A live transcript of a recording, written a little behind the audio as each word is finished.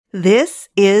This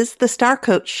is the Star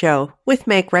Coach Show with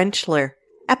Meg Rentschler,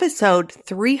 episode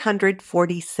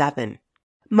 347.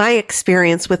 My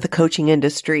experience with the coaching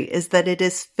industry is that it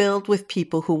is filled with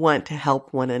people who want to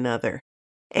help one another.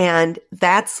 And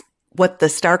that's what the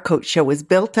Star Coach Show is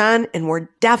built on. And we're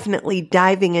definitely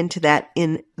diving into that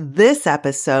in this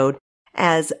episode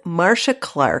as Marsha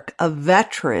Clark, a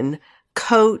veteran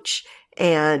coach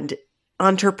and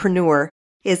entrepreneur,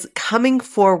 is coming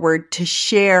forward to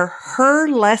share her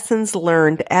lessons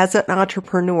learned as an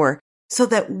entrepreneur so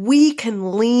that we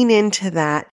can lean into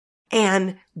that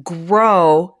and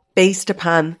grow based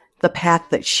upon the path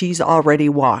that she's already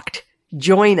walked.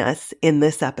 Join us in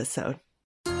this episode.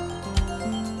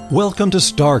 Welcome to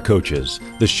Star Coaches,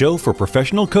 the show for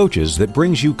professional coaches that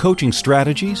brings you coaching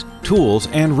strategies, tools,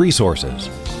 and resources.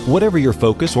 Whatever your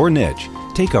focus or niche,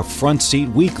 take a front seat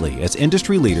weekly as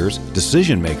industry leaders,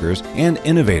 decision makers, and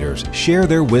innovators share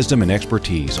their wisdom and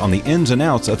expertise on the ins and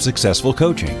outs of successful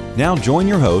coaching. Now join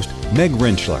your host, Meg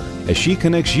Rentschler, as she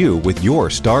connects you with your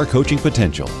star coaching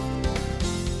potential.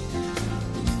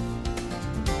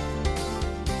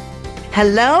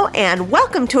 Hello and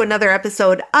welcome to another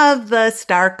episode of the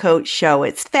Star Coach Show.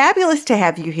 It's fabulous to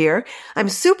have you here. I'm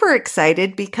super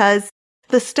excited because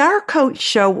the Star Coach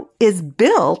Show is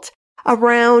built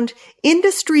around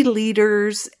industry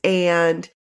leaders and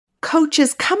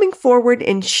coaches coming forward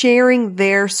and sharing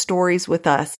their stories with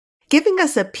us, giving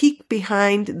us a peek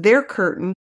behind their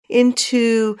curtain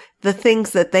into the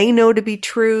things that they know to be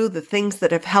true, the things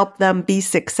that have helped them be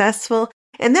successful.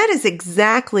 And that is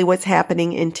exactly what's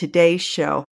happening in today's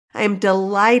show. I am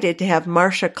delighted to have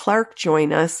Marsha Clark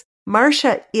join us.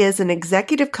 Marsha is an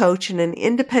executive coach and an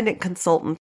independent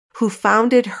consultant who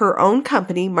founded her own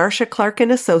company, Marsha Clark and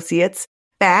Associates,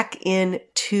 back in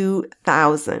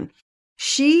 2000.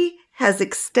 She has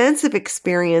extensive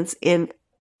experience in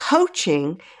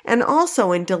coaching and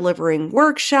also in delivering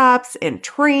workshops and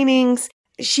trainings.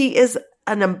 She is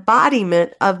an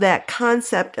embodiment of that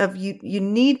concept of you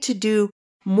need to do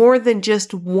more than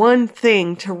just one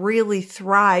thing to really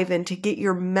thrive and to get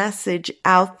your message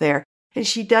out there. And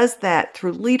she does that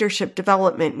through leadership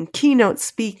development and keynote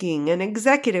speaking and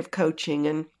executive coaching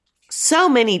and so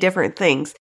many different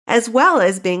things, as well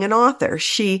as being an author.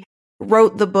 She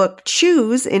wrote the book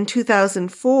Choose in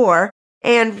 2004,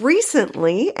 and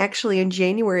recently, actually in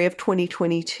January of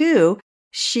 2022,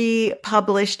 she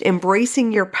published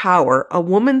Embracing Your Power, A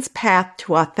Woman's Path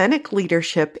to Authentic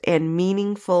Leadership and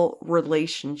Meaningful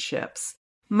Relationships.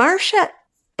 Marsha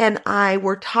and I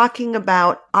were talking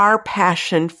about our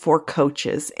passion for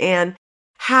coaches and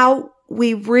how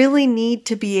we really need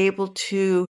to be able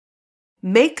to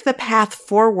make the path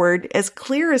forward as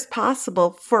clear as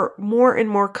possible for more and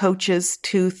more coaches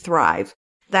to thrive.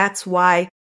 That's why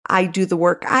I do the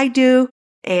work I do,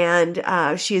 and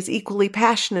she is equally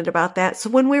passionate about that.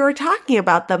 So when we were talking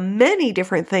about the many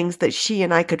different things that she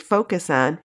and I could focus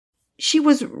on, she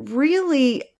was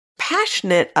really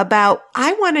passionate about,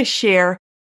 I want to share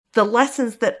the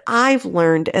lessons that I've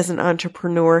learned as an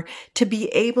entrepreneur to be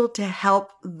able to help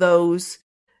those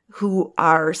who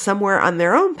are somewhere on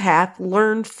their own path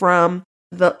learn from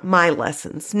my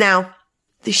lessons. Now,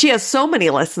 she has so many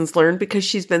lessons learned because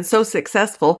she's been so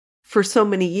successful for so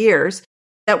many years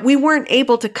that we weren't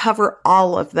able to cover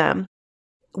all of them.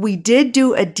 We did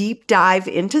do a deep dive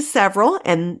into several,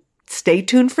 and stay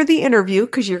tuned for the interview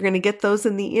because you're going to get those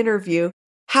in the interview.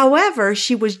 However,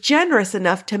 she was generous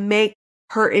enough to make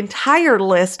her entire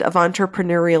list of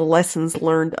entrepreneurial lessons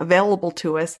learned available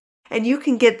to us. And you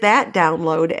can get that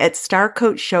download at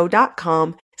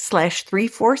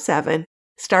starcoachshow.com/347,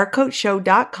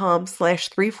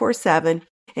 starcoachshow.com/347,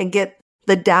 and get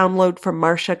the download from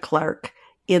Marsha Clark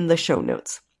in the show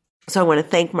notes. So I want to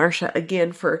thank Marsha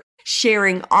again for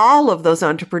sharing all of those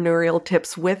entrepreneurial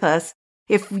tips with us.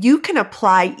 If you can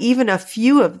apply even a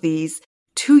few of these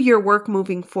to your work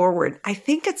moving forward, I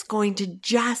think it's going to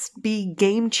just be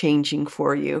game-changing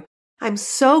for you. I'm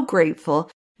so grateful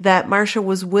that Marsha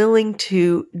was willing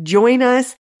to join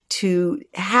us to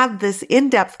have this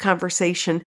in-depth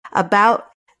conversation about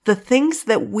the things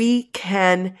that we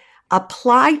can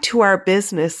apply to our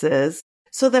businesses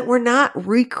so that we're not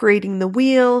recreating the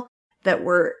wheel, that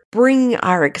we're bringing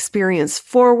our experience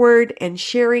forward and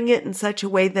sharing it in such a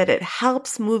way that it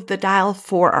helps move the dial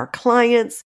for our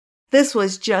clients. This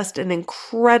was just an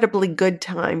incredibly good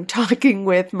time talking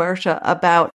with Marsha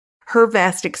about her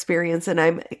vast experience, and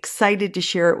I'm excited to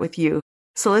share it with you.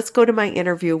 So let's go to my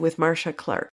interview with Marsha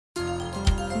Clark.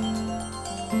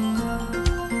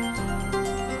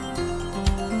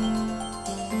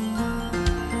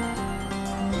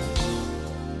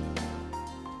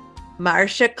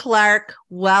 Marsha Clark,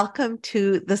 welcome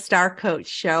to the Star Coach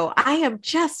Show. I am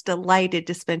just delighted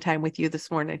to spend time with you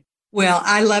this morning. Well,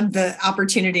 I love the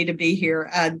opportunity to be here.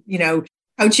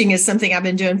 Coaching is something I've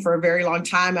been doing for a very long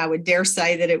time. I would dare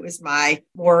say that it was my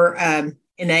more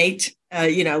innate,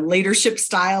 leadership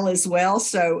style as well.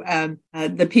 So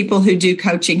the people who do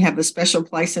coaching have a special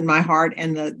place in my heart.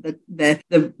 And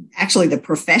the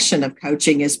profession of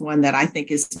coaching is one that I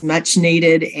think is much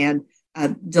needed and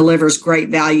delivers great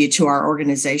value to our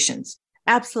organizations.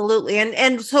 Absolutely.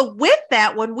 And so with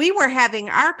that, when we were having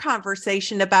our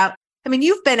conversation about,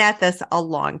 you've been at this a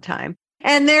long time,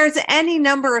 and there's any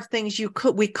number of things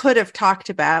we could have talked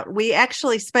about. We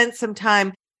actually spent some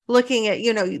time looking at,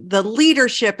 the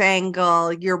leadership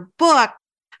angle, your book,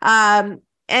 and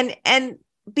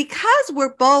because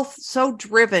we're both so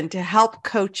driven to help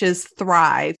coaches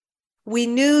thrive, we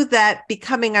knew that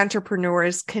becoming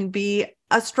entrepreneurs can be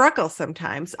a struggle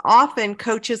sometimes. Often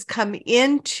coaches come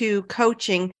into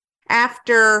coaching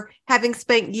after having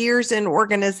spent years in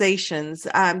organizations,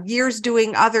 years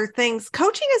doing other things.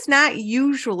 Coaching is not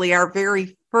usually our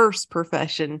very first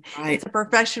profession. Right. It's a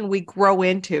profession we grow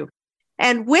into.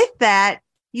 And with that,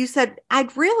 you said,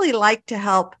 I'd really like to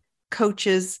help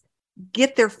coaches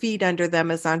get their feet under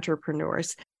them as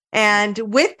entrepreneurs. And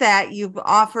with that, you've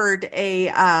offered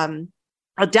a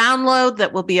download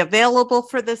that will be available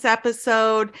for this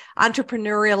episode,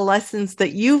 entrepreneurial lessons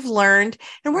that you've learned.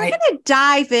 And we're going to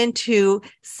dive into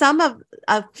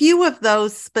a few of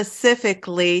those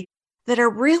specifically that are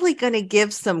really going to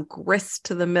give some grist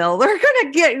to the mill. They're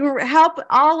going to help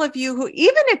all of you who,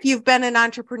 even if you've been an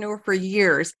entrepreneur for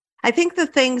years, I think the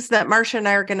things that Marsha and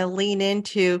I are going to lean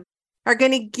into are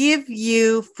going to give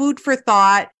you food for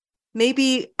thought.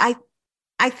 Maybe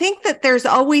I think that there's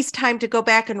always time to go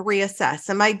back and reassess.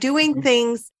 Am I doing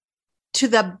things to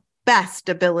the best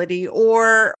ability,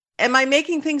 or am I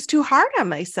making things too hard on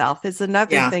myself is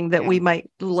another thing that we might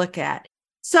look at.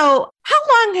 So how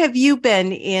long have you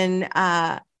been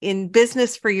in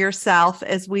business for yourself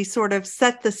as we sort of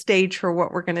set the stage for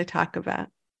what we're going to talk about?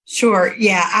 Sure.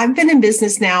 Yeah, I've been in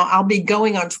business now. I'll be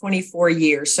going on 24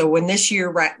 years. So when this year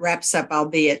wraps up, I'll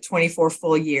be at 24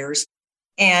 full years.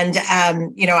 And,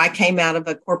 I came out of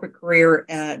a corporate career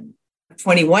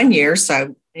 21 years.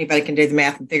 So anybody can do the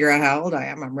math and figure out how old I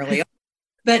am. I'm really old.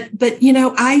 But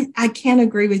I can't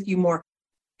agree with you more.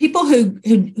 People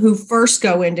who first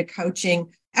go into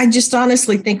coaching, I just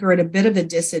honestly think are at a bit of a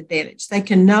disadvantage. They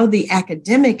can know the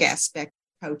academic aspect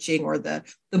of coaching or the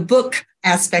book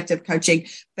aspect of coaching,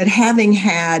 but having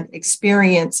had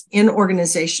experience in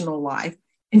organizational life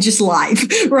and just life,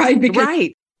 right? Because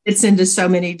it's into so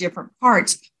many different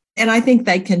parts. And I think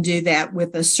they can do that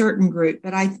with a certain group.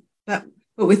 But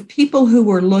with people who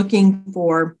were looking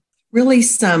for really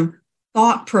some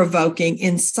thought-provoking,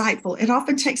 insightful, it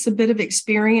often takes a bit of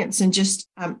experience and just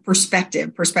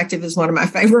perspective. Perspective is one of my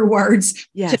favorite words.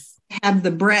 Yes. To have the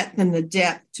breadth and the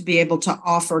depth to be able to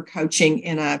offer coaching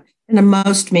in a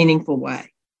most meaningful way.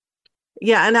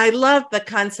 Yeah. And I love the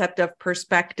concept of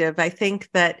perspective. I think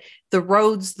that the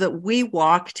roads that we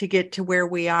walk to get to where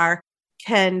we are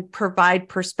can provide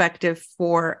perspective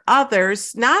for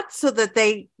others, not so that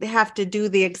they have to do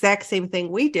the exact same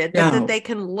thing we did, but that they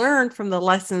can learn from the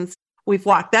lessons we've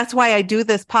walked. That's why I do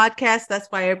this podcast. That's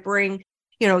why I bring,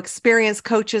 experienced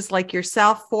coaches like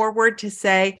yourself forward to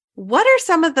say, what are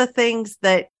some of the things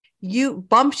that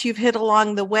bumps you've hit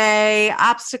along the way,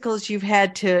 obstacles you've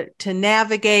had to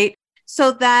navigate,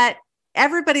 so that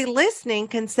everybody listening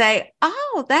can say,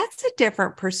 oh, that's a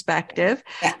different perspective.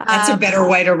 That's a better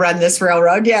way to run this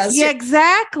railroad. Yes. Yeah,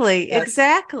 exactly. Yes.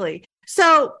 Exactly.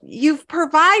 So you've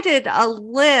provided a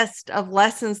list of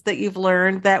lessons that you've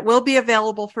learned that will be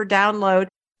available for download.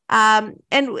 And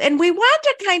we want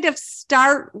to kind of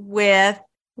start with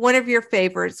one of your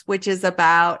favorites, which is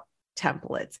about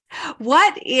templates.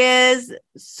 What is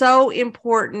so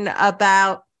important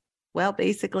about, well,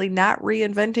 basically not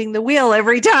reinventing the wheel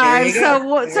every time? So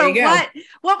what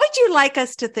would you like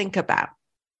us to think about?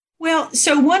 Well,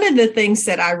 so one of the things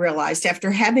that I realized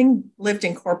after having lived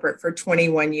in corporate for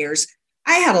 21 years,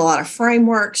 I had a lot of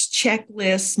frameworks,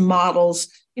 checklists, models.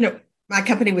 My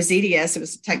company was EDS. It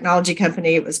was a technology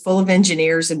company. It was full of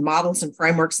engineers and models and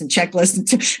frameworks and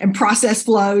checklists and process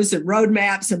flows and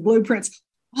roadmaps and blueprints.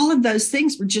 All of those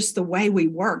things were just the way we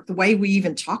worked, the way we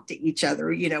even talked to each other,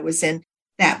 was in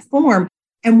that form.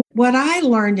 And what I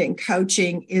learned in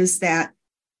coaching is that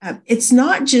it's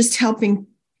not just helping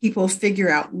people figure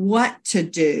out what to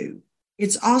do.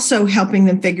 It's also helping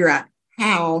them figure out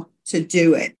how to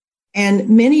do it. And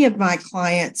many of my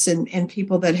clients and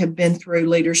people that have been through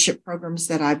leadership programs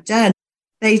that I've done,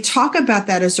 they talk about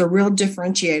that as a real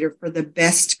differentiator for the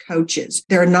best coaches.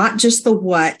 They're not just the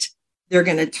what, they're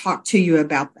going to talk to you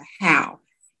about the how.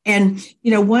 And,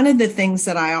 one of the things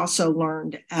that I also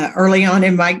learned early on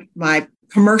in my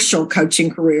commercial coaching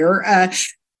career as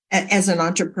an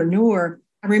entrepreneur,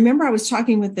 I remember I was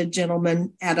talking with a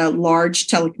gentleman at a large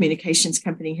telecommunications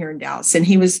company here in Dallas, and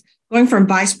he was going from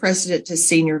vice president to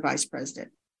senior vice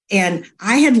president. And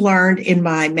I had learned in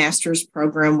my master's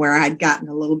program, where I'd gotten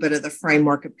a little bit of the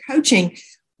framework of coaching,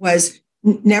 was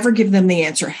never give them the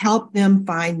answer, help them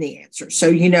find the answer.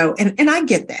 So, and I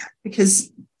get that,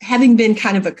 because having been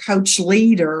kind of a coach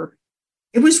leader,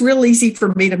 it was real easy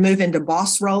for me to move into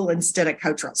boss role instead of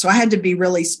coach role. So I had to be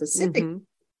really specific. Mm-hmm.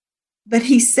 But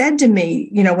he said to me,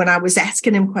 when I was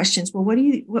asking him questions, well,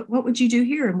 what would you do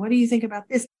here? And what do you think about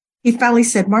this? He finally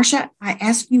said, Marsha, I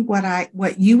asked you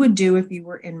what you would do if you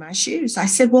were in my shoes. I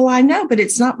said, well, I know, but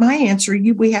it's not my answer.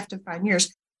 We have to find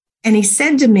yours. And he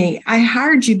said to me, I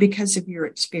hired you because of your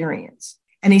experience.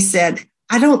 And he said,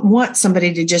 I don't want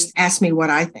somebody to just ask me what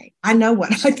I think. I know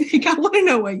what I think. I want to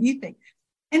know what you think.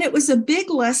 And it was a big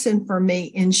lesson for me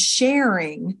in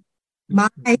sharing my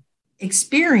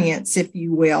experience, if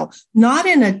you will, not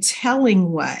in a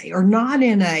telling way or not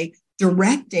in a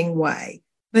directing way,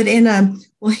 but in a,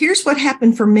 well, here's what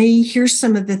happened for me. Here's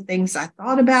some of the things I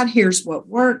thought about. Here's what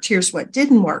worked. Here's what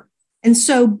didn't work. And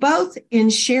so both in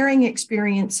sharing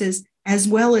experiences as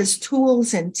well as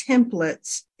tools and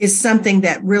templates is something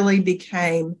that really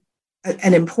became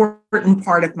an important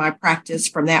part of my practice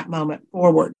from that moment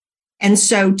forward. And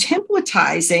so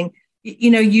templatizing,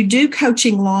 you do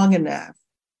coaching long enough,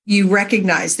 you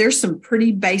recognize there's some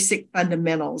pretty basic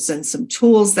fundamentals and some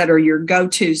tools that are your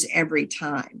go-tos every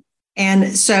time.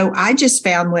 And so I just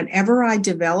found whenever I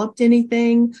developed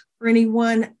anything for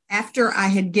anyone, after I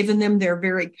had given them their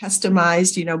very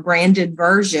customized, branded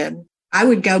version, I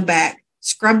would go back,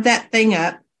 scrub that thing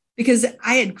up, because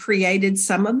I had created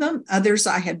some of them. Others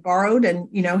I had borrowed and,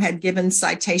 had given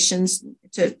citations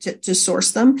to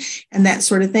source them and that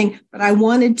sort of thing. But I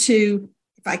wanted to,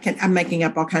 I'm making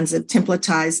up all kinds of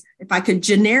templatize, if I could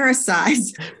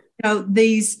genericize,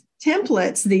 these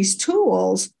templates, these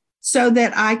tools, so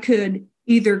that I could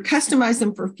either customize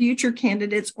them for future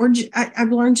candidates, or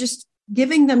I've learned just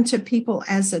giving them to people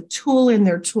as a tool in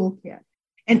their toolkit.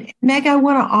 And Meg, I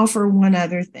want to offer one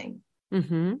other thing.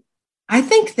 Mm-hmm. I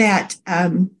think that,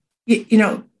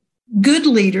 good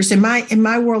leaders in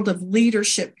my world of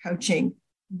leadership coaching,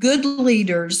 good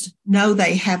leaders know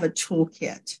they have a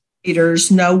toolkit. Leaders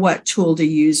know what tool to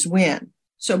use when.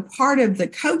 So part of the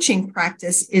coaching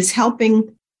practice is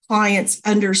helping clients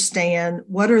understand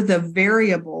what are the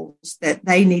variables that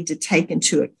they need to take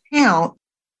into account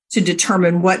to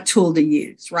determine what tool to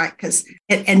use, right?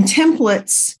 And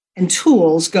templates and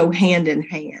tools go hand in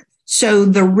hand. So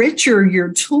the richer your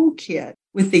toolkit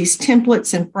with these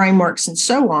templates and frameworks and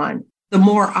so on, the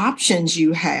more options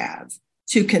you have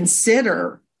to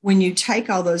consider when you take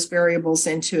all those variables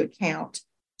into account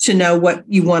to know what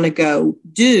you want to go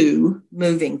do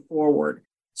moving forward.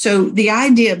 So the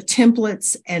idea of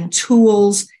templates and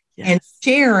tools and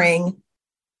sharing,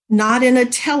 not in a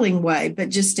telling way, but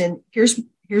just in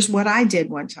here's what I did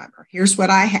one time, or here's what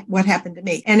happened to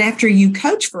me. And after you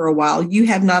coach for a while, you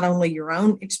have not only your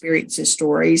own experiences,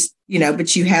 stories,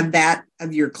 but you have that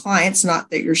of your clients, not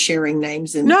that you're sharing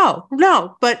names and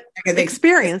but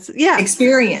experience. Yeah.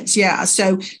 Experience. Yeah.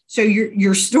 So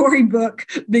your storybook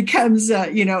becomes,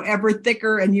 ever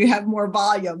thicker and you have more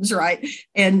volumes, right?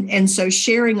 And so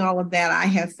sharing all of that, I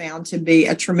have found to be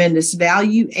a tremendous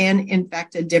value and in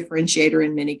fact, a differentiator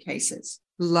in many cases.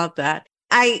 Love that.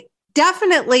 I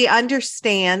definitely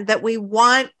understand that we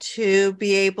want to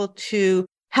be able to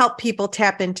help people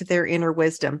tap into their inner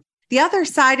wisdom. The other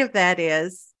side of that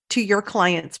is, to your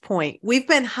client's point, we've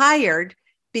been hired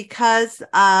because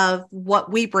of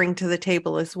what we bring to the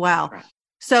table as well. Right.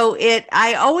 So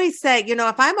I always say,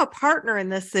 if I'm a partner in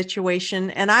this situation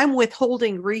and I'm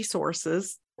withholding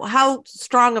resources, how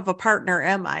strong of a partner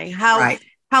am I?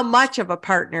 How much of a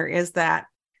partner is that?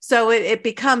 So it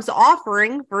becomes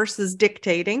offering versus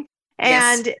dictating.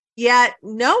 And yet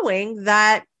knowing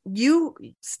that you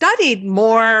studied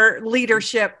more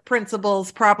leadership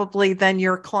principles probably than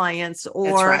your clients,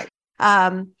 or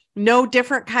know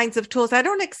different kinds of tools. I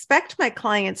don't expect my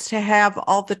clients to have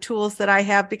all the tools that I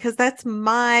have, because that's been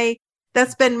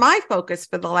my focus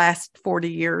for the last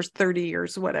 40 years, 30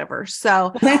 years, whatever.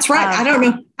 So that's right.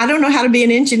 I don't know how to be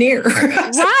an engineer.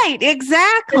 Right.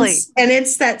 Exactly. And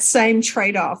it's that same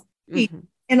trade-off. Mm-hmm.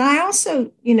 And I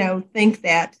also, think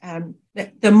that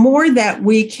that the more that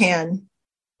we can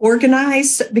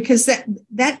organize, because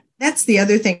that that's the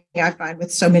other thing I find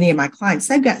with so many of my clients.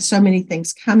 They've got so many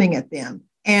things coming at them.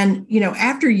 And,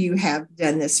 after you have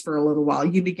done this for a little while,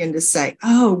 you begin to say,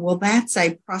 oh, well, that's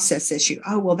a process issue.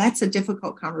 Oh, well, that's a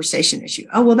difficult conversation issue.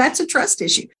 Oh, well, that's a trust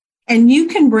issue. And you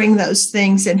can bring those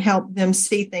things and help them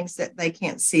see things that they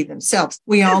can't see themselves.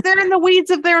 They're in the weeds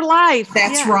of their life.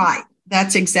 That's right.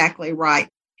 That's exactly right.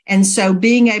 And so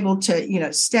being able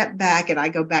to, step back, and I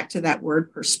go back to that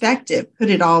word perspective, put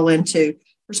it all into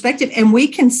perspective, and we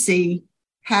can see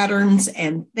patterns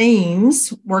and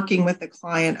themes working with the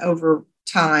client over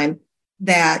time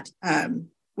that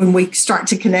when we start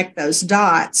to connect those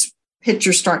dots,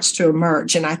 picture starts to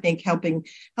emerge. And I think helping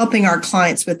our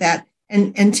clients with that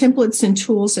and templates and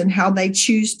tools and how they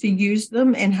choose to use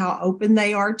them and how open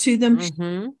they are to them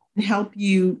and help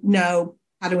you know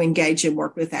how to engage and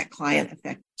work with that client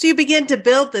effectively. So you begin to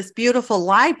build this beautiful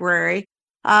library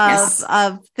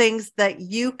of things that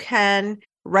you can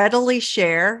readily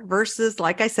share versus,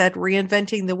 like I said,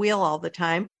 reinventing the wheel all the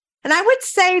time. And I would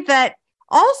say that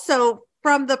also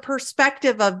from the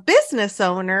perspective of business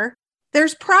owner,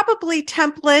 there's probably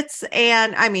templates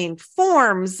and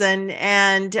forms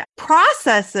and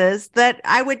processes that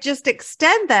I would just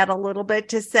extend that a little bit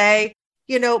to say,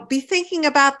 be thinking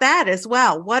about that as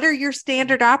well. What are your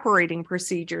standard operating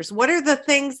procedures? What are the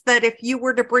things that if you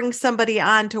were to bring somebody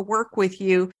on to work with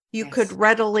you, you could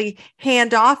readily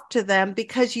hand off to them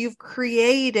because you've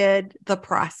created the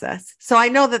process. So I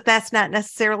know that that's not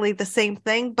necessarily the same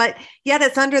thing, but yet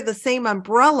it's under the same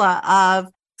umbrella of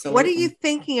what are you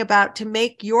thinking about to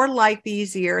make your life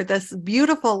easier? This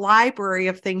beautiful library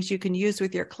of things you can use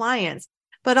with your clients,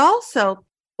 but also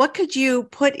what could you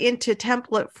put into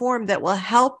template form that will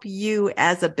help you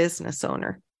as a business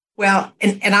owner? Well,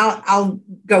 and I'll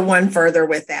go one further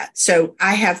with that. So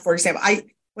I have, for example,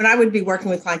 when I would be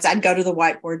working with clients, I'd go to the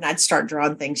whiteboard and I'd start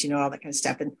drawing things, all that kind of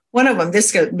stuff. And one of them,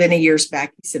 this goes many years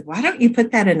back, he said, why don't you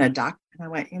put that in a document? And I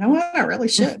went, you know what? I really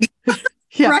should.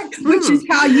 Right. Which is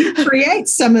how you create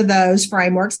some of those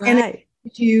frameworks. Right. And it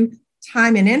gives you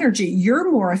time and energy. You're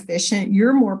more efficient.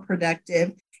 You're more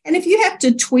productive. And if you have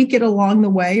to tweak it along the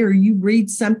way, or you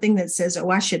read something that says, oh,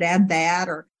 I should add that,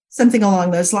 or something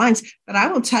along those lines. But I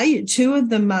will tell you, two of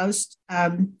the most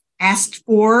asked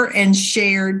for and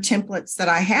shared templates that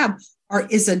I have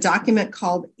is a document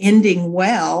called Ending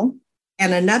Well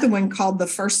and another one called The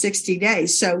First 60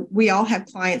 Days. So we all have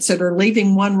clients that are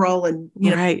leaving one role and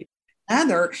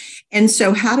another. And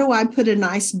so how do I put a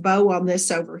nice bow on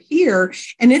this over here?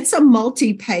 And it's a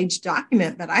multi-page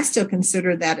document, but I still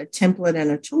consider that a template and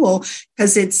a tool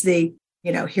because it's the,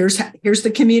 here's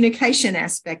the communication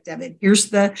aspect of it. Here's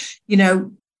the,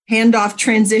 handoff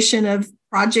transition of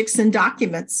projects and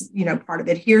documents, part of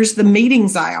it. Here's the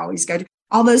meetings I always go to,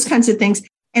 all those kinds of things.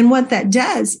 And what that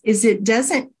does is it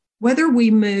doesn't, whether we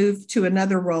move to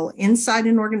another role inside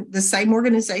the same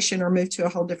organization or move to a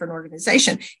whole different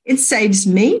organization, it saves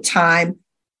me time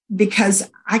because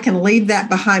I can leave that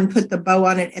behind, put the bow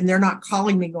on it, and they're not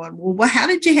calling me going, well, how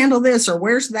did you handle this? Or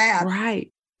where's that?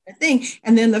 Right. Thing.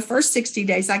 And then the first 60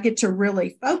 days, I get to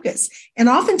really focus. And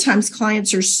oftentimes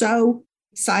clients are so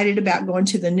excited about going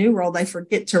to the new role, they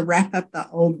forget to wrap up the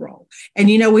old role. And,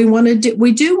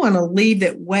 we do want to leave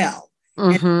it well.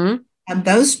 Mm-hmm. And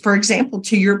those, for example,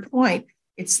 to your point,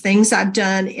 it's things I've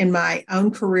done in my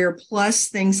own career, plus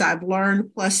things I've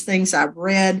learned, plus things I've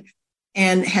read,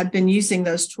 and have been using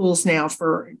those tools now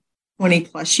for 20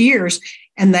 plus years.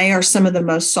 And they are some of the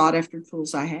most sought after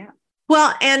tools I have.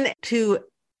 Well, and to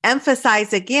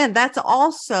emphasize again, that's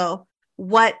also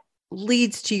what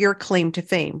leads to your claim to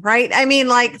fame, right?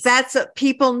 That's what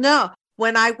people know.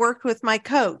 When I worked with my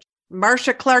coach,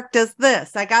 Marsha Clark does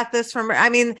this. I got this from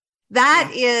her.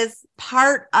 That is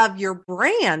part of your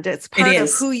brand. It's part of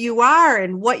who you are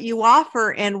and what you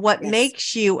offer and what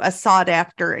makes you a sought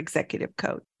after executive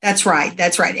coach. That's right.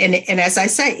 That's right. And as I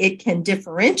say, it can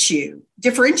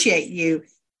differentiate you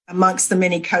amongst the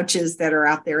many coaches that are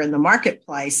out there in the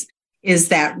marketplace. Is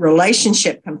that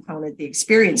relationship component, the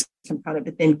experience component,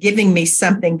 but then giving me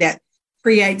something that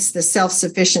creates the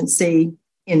self-sufficiency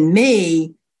in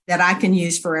me that I can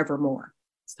use forevermore.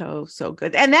 So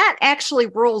good. And that actually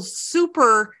rolls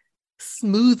super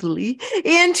smoothly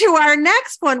into our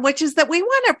next one, which is that we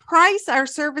want to price our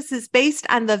services based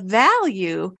on the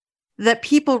value that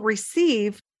people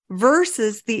receive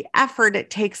versus the effort it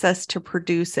takes us to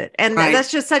produce it. And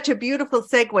that's just such a beautiful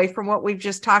segue from what we've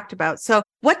just talked about. So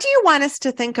what do you want us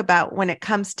to think about when it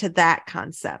comes to that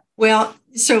concept? Well,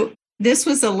 so this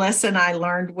was a lesson I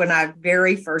learned when I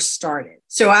very first started.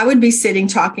 So I would be sitting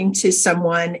talking to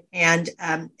someone and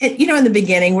in the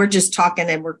beginning, we're just talking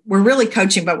and we're really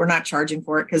coaching, but we're not charging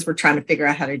for it because we're trying to figure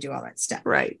out how to do all that stuff.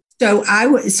 Right. So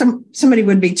somebody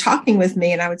would be talking with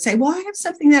me and I would say, well, I have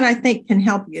something that I think can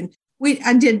help you.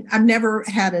 And I've never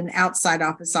had an outside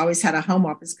office. I always had a home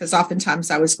office because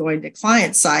oftentimes I was going to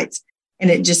client sites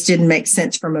and it just didn't make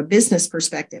sense from a business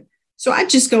perspective. So I'd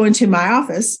just go into my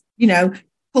office,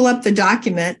 pull up the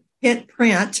document, hit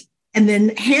print, and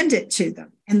then hand it to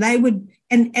them. And they would,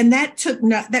 and that took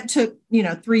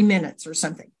 3 minutes or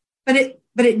something. But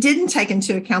it didn't take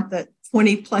into account the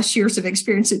 20 plus years of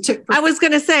experience it took. I was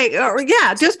going to say,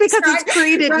 just because it's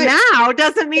created now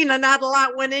doesn't mean that not a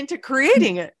lot went into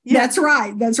creating it. Yeah. That's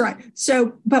right.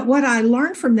 So, but what I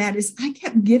learned from that is I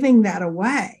kept giving that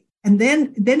away. And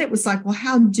then it was like, well,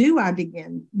 how do I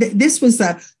begin? This was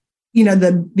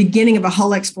the beginning of a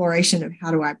whole exploration of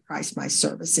how do I price my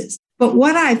services. But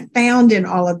what I found in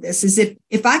all of this is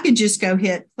if I could just go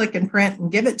hit click and print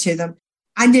and give it to them,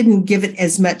 I didn't give it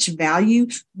as much value.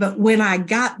 But when I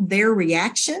got their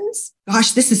reactions,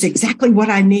 gosh, this is exactly what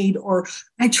I need, or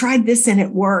I tried this and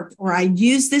it worked, or I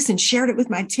used this and shared it with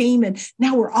my team and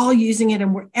now we're all using it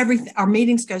and our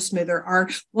meetings go smoother, our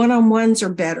one-on-ones are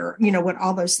better, what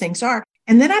all those things are.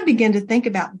 And then I began to think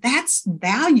about that's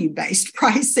value-based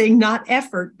pricing, not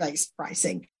effort-based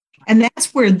pricing. And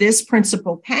that's where this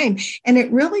principle came. And it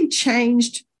really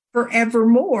changed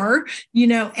forevermore,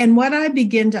 and what I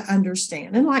begin to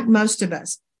understand, and like most of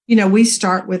us,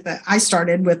 I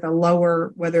started with a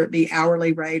lower, whether it be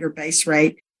hourly rate or base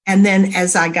rate. And then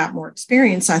as I got more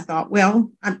experience, I thought, well,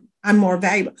 I'm more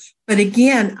valuable. But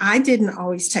again, I didn't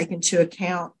always take into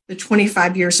account the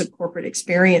 25 years of corporate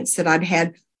experience that I'd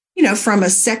had, from a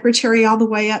secretary all the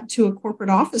way up to a corporate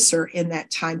officer in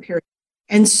that time period.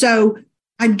 And so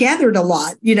I gathered a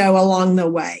lot, along the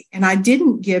way, and I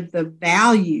didn't give the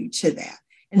value to that.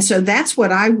 And so that's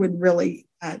what I would really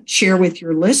share with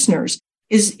your listeners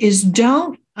is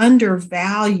don't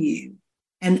undervalue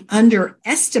and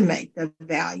underestimate the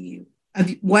value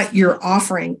of what you're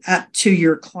offering up to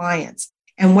your clients.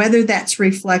 And whether that's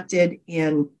reflected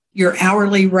in your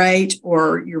hourly rate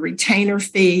or your retainer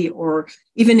fee, or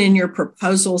even in your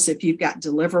proposals, if you've got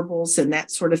deliverables and that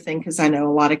sort of thing, because I know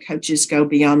a lot of coaches go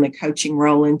beyond the coaching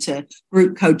role into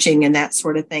group coaching and that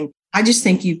sort of thing. I just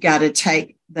think you've got to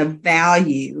take the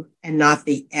value and not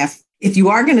the effort. If you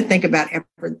are going to think about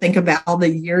effort, think about all the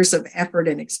years of effort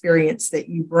and experience that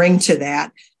you bring to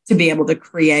that to be able to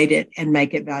create it and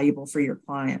make it valuable for your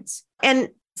clients. And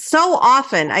so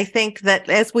often, I think that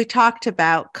as we talked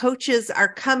about, coaches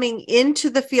are coming into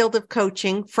the field of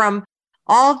coaching from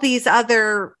all these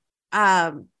other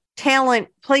talent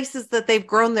places that they've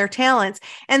grown their talents.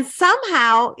 And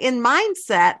somehow in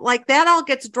mindset, like that all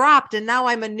gets dropped. And now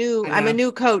I'm a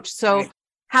new coach. So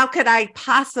how could I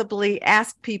possibly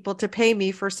ask people to pay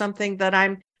me for something that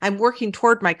I'm working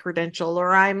toward my credential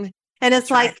and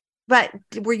it's like, but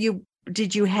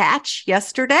did you hatch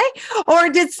yesterday or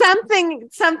did something,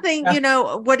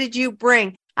 what did you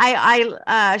bring?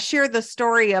 I share the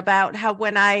story about how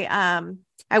when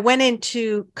I went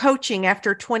into coaching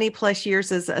after 20 plus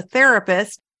years as a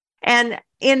therapist, and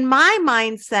in my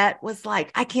mindset was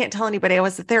like, I can't tell anybody I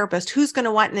was a therapist. Who's going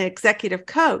to want an executive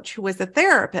coach who was a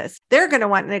therapist? They're going to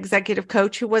want an executive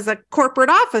coach who was a corporate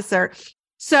officer.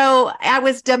 So I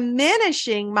was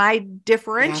diminishing my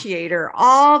differentiator,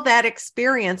 all that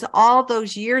experience, all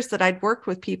those years that I'd worked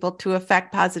with people to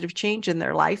affect positive change in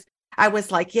their life. I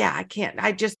was like,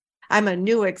 I'm a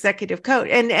new executive coach.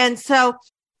 And so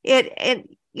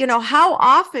how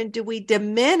often do we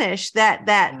diminish that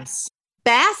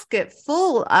basket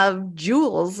full of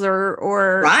jewels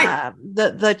or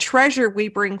the treasure we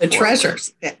bring the forward.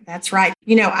 Treasures. That's right.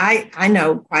 I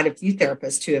know quite a few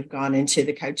therapists who have gone into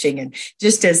the coaching, and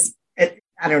just as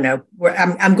I don't know,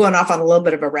 I'm going off on a little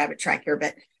bit of a rabbit track here,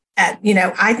 but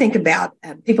I think about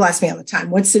people ask me all the time,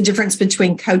 what's the difference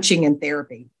between coaching and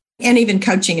therapy, and even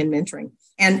coaching and mentoring?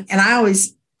 And I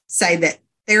always say that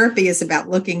therapy is about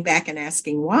looking back and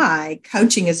asking why.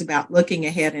 Coaching is about looking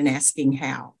ahead and asking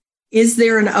how. Is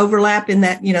there an overlap in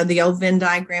that, the old Venn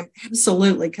diagram?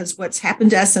 Absolutely, because what's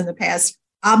happened to us in the past,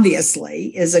 obviously,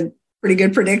 is a pretty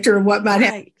good predictor of what might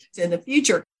happen in the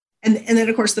future. And then,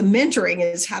 of course, the mentoring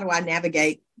is how do I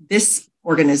navigate this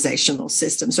organizational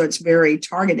system? So it's very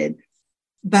targeted.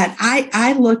 But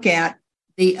I look at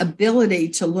the ability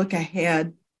to look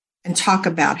ahead and talk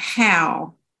about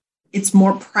how it's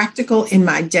more practical in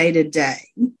my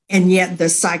day-to-day, and yet the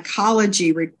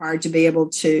psychology required to be able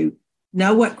to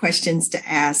know what questions to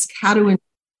ask, how to interpret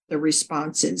the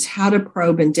responses, how to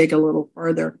probe and dig a little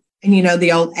further. And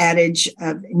the old adage,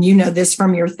 and this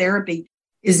from your therapy,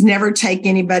 is never take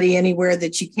anybody anywhere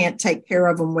that you can't take care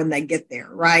of them when they get there,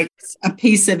 right? It's a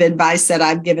piece of advice that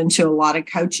I've given to a lot of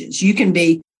coaches. You can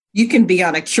be you can be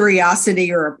on a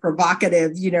curiosity or a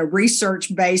provocative,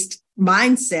 research-based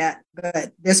mindset,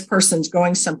 but this person's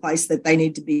going someplace that they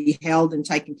need to be held and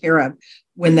taken care of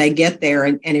when they get there.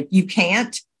 And if you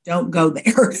can't, don't go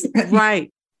there.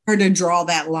 Right. Or to draw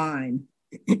that line.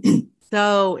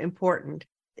 So important.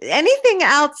 Anything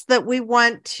else that we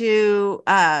want to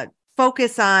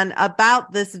focus on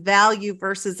about this value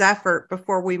versus effort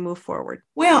before we move forward?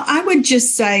 Well, I would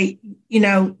just say,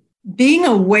 being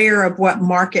aware of what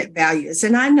market value is.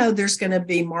 And I know there's going to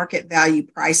be market value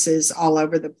prices all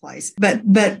over the place, but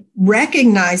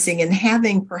recognizing and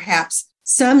having perhaps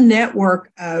some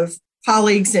network of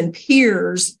colleagues and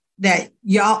peers that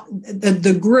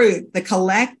the group, the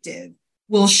collective,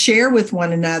 will share with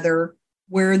one another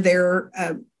where they're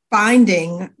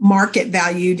finding market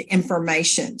valued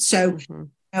information. So,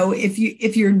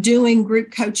 if you're doing group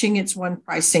coaching, it's one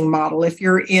pricing model. If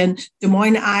you're in Des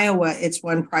Moines, Iowa, it's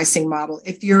one pricing model.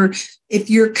 If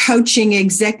you're coaching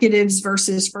executives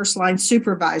versus first line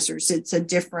supervisors, it's a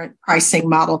different pricing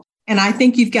model. And I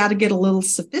think you've got to get a little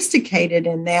sophisticated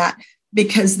in that,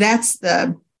 because that's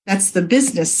the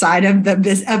business side of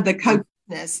the coach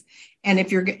business. And if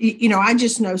you're, I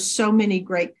just know so many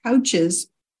great coaches,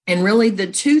 and really the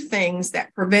two things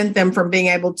that prevent them from being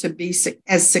able to be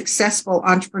as successful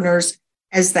entrepreneurs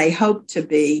as they hope to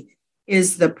be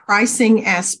is the pricing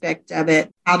aspect of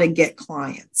it, how to get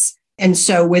clients. And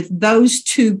so with those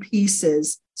two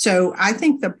pieces, so I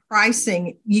think the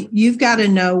pricing, you've got to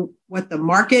know what the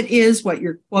market is, what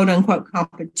your quote unquote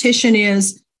competition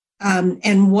is,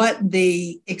 and what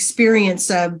the experience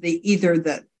of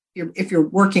if you're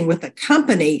working with a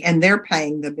company and they're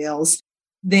paying the bills,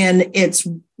 then it's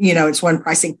one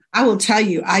pricing. I will tell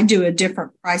you, I do a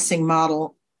different pricing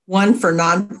model, one for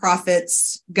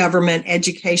nonprofits, government,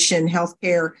 education,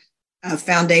 healthcare,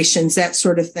 foundations, that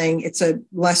sort of thing. It's a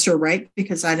lesser rate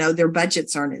because I know their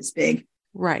budgets aren't as big.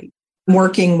 Right. I'm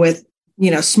working with,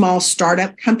 small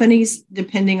startup companies,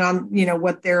 depending on,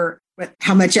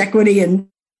 how much equity and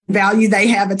value they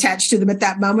have attached to them at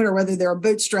that moment, or whether they're a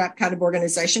bootstrap kind of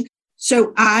organization.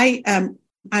 So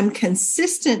I'm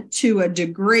consistent to a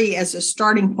degree as a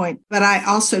starting point, but I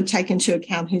also take into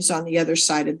account who's on the other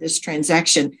side of this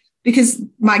transaction, because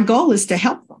my goal is to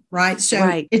help them, right?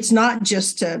 So It's not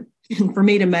just for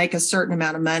me to make a certain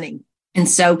amount of money. And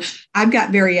so I've got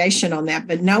variation on that,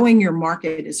 but knowing your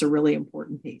market is a really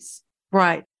important piece.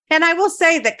 Right. And I will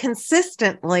say that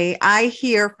consistently, I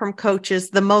hear from coaches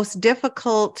the most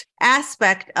difficult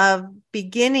aspect of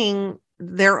beginning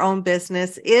their own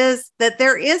business is that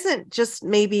there isn't just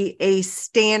maybe a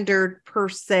standard per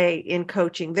se in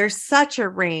coaching. There's such a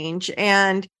range.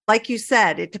 And like you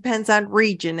said, it depends on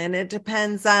region, and it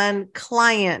depends on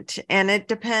client, and it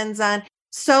depends on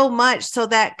so much. So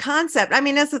that concept,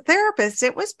 as a therapist,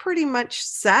 it was pretty much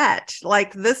set.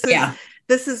 Like this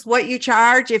is what you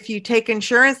charge. If you take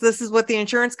insurance, this is what the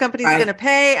insurance company is going to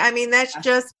pay.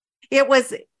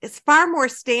 It's far more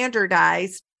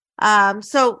standardized.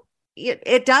 So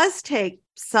it does take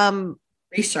some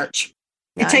research.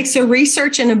 It takes a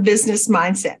research and a business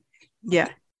mindset. Yeah.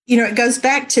 It goes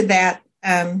back to that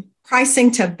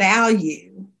pricing to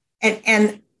value.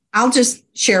 And I'll just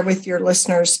share with your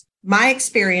listeners, my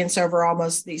experience over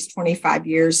almost these 25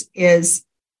 years is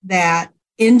that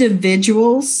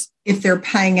individuals, if they're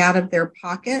paying out of their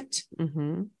pocket,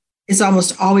 is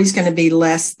almost always going to be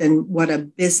less than what a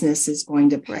business is going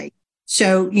to pay.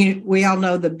 So we all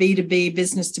know the B2B,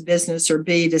 business to business, or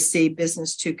B2C,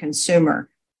 business to consumer.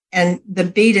 And the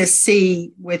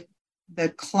B2C with the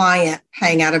client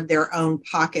paying out of their own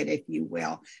pocket, if you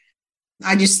will.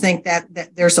 I just think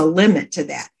that there's a limit to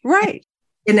that. Right.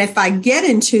 And if I get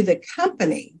into the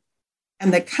company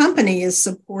and the company is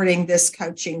supporting this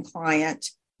coaching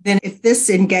client, then if this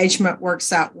engagement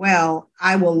works out well,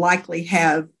 I will likely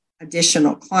have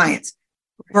additional clients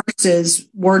versus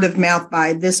word of mouth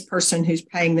by this person who's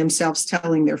paying themselves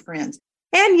telling their friends.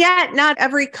 And yet not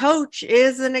every coach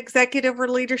is an executive or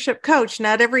leadership coach.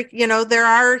 Not every, there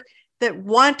are that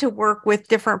want to work with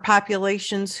different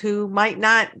populations who might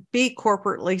not be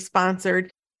corporately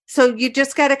sponsored. So you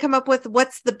just got to come up with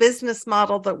what's the business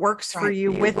model that works for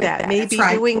you with that. Maybe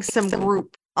doing some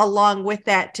group along with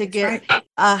that to get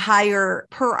a higher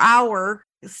per hour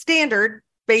standard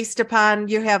based upon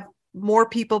you have more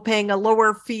people paying a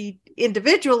lower fee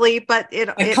individually, but it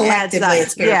adds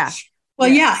up. Yeah. Well,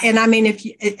 yeah. And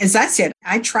as I said,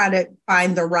 I try to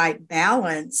find the right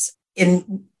balance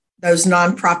in those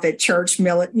nonprofit church,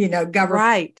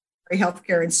 government,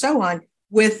 healthcare, and so on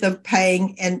with the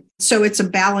paying. And so it's a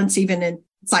balance even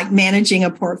it's like managing a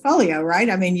portfolio, right?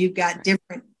 You've got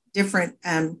different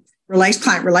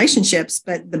client relationships,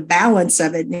 but the balance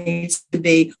of it needs to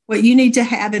be what you need to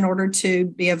have in order to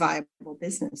be a viable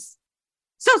business.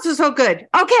 So good.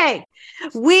 Okay.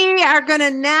 We are going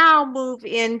to now move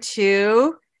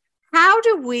into how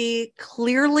do we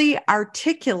clearly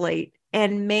articulate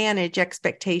and manage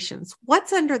expectations?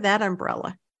 What's under that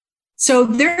umbrella? So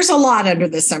there's a lot under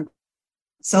this umbrella.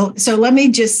 So let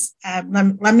me just,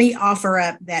 let me offer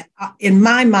up that in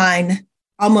my mind,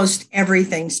 almost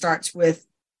everything starts with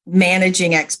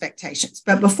managing expectations.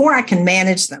 But before I can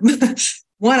manage them,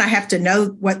 one, I have to know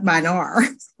what mine are,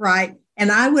 right?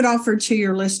 And I would offer to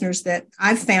your listeners that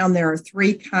I've found there are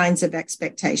three kinds of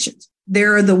expectations.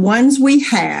 There are the ones we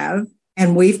have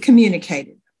and we've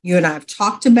communicated. You and I have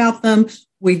talked about them.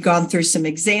 We've gone through some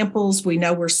examples. We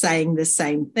know we're saying the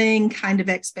same thing kind of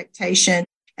expectation.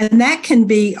 And that can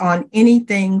be on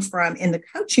anything from in the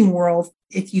coaching world,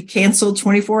 if you cancel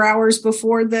 24 hours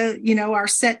before our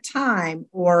set time,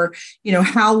 or,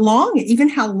 how long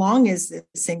is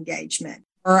this engagement?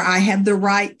 Or I have the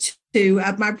right to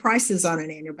up my prices on an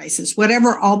annual basis,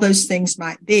 whatever all those things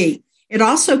might be. It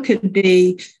also could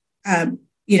be,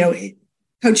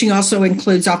 coaching also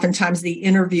includes oftentimes the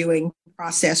interviewing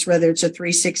process, whether it's a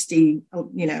 360,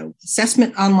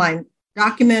 assessment online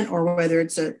document or whether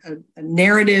it's a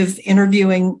narrative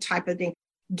interviewing type of thing.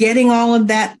 Getting all of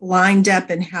that lined up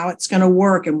and how it's going to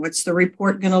work and what's the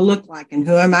report going to look like and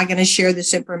who am I going to share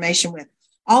this information with.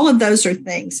 All of those are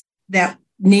things that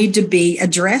need to be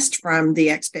addressed from the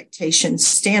expectation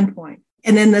standpoint.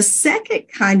 And then the second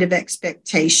kind of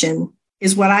expectation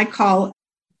is what I call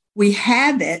we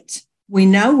have it, we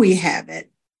know we have it,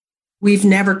 we've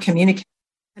never communicated.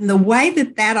 And the way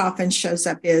that often shows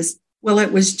up is, well,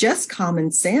 it was just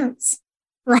common sense,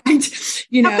 right?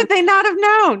 How could they not have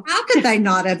known? How could they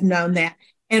not have known that?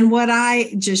 And what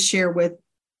I just share with,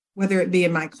 whether it be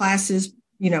in my classes,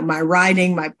 my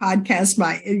writing, my podcast,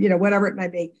 my, whatever it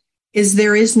might be, is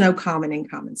there is no common in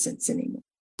common sense anymore.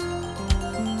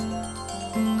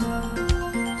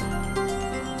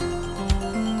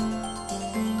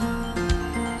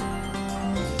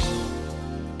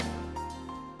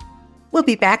 We'll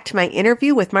be back to my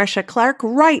interview with Marsha Clark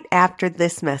right after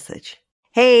this message.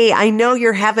 Hey, I know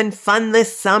you're having fun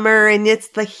this summer and it's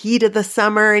the heat of the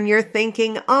summer and you're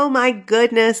thinking, oh my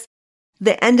goodness,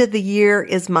 the end of the year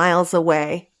is miles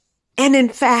away. And in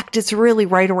fact, it's really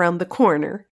right around the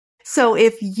corner. So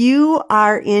if you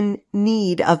are in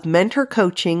need of mentor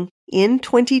coaching in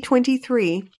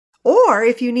 2023, or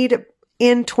if you need it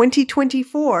in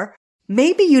 2024,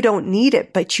 maybe you don't need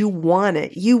it, but you want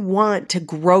it. You want to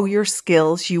grow your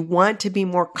skills. You want to be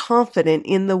more confident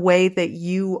in the way that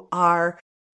you are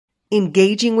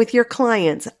engaging with your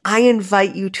clients. I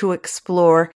invite you to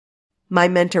explore my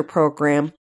mentor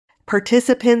program.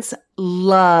 Participants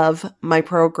love my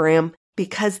program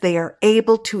because they are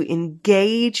able to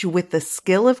engage with the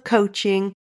skill of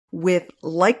coaching with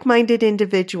like-minded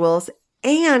individuals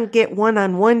and get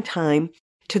one-on-one time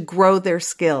to grow their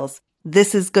skills.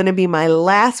 This is going to be my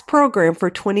last program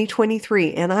for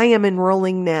 2023, and I am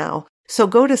enrolling now. So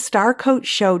go to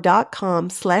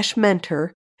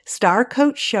starcoachshow.com/mentor,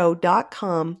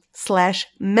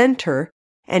 starcoachshow.com/mentor,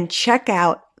 and check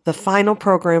out the final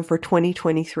program for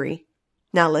 2023.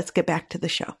 Now let's get back to the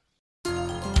show.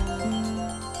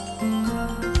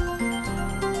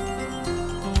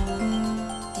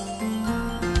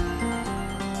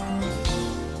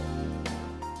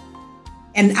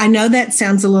 And I know that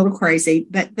sounds a little crazy,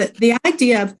 but the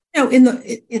idea of,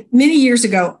 many years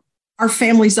ago, our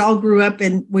families all grew up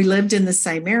and we lived in the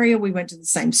same area. We went to the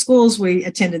same schools. We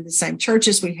attended the same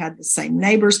churches. We had the same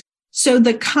neighbors. So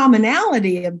the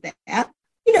commonality of that,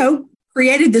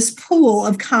 created this pool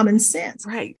of common sense.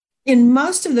 Right. In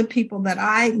most of the people that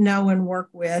I know and work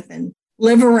with and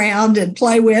live around and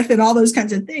play with and all those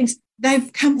kinds of things,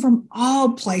 they've come from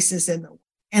all places in the world.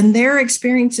 And their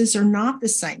experiences are not the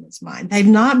same as mine. They've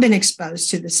not been exposed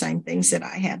to the same things that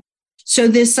I have. So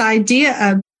this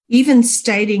idea of even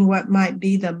stating what might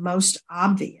be the most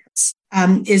obvious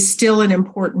is still an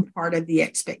important part of the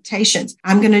expectations.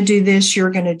 I'm going to do this,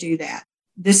 you're going to do that.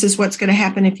 This is what's going to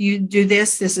happen if you do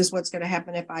this. This is what's going to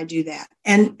happen if I do that.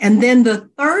 And then the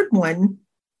third one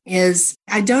is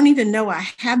I don't even know I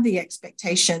have the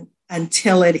expectation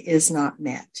until it is not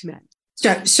met.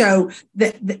 So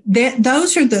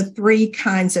those are the three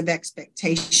kinds of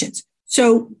expectations.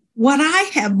 So what I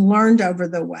have learned over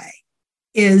the way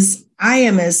is I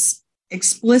am as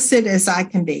explicit as I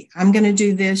can be. I'm going to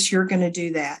do this. You're going to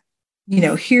do that.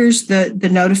 Here's the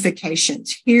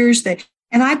notifications.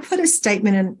 And I put a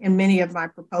statement in many of my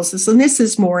proposals, and this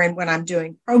is more in when I'm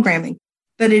doing programming,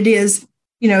 but it is,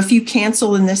 if you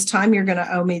cancel in this time, you're going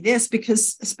to owe me this,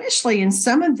 because especially in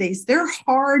some of these, they're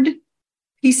hard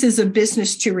pieces of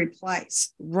business to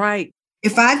replace. Right.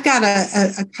 If I've got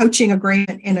a coaching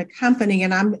agreement in a company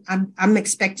and I'm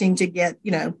expecting to get,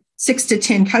 6 to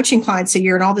 10 coaching clients a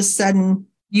year, and all of a sudden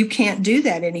you can't do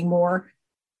that anymore.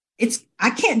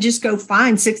 I can't just go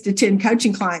find 6 to 10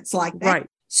 coaching clients like that. Right.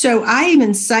 So I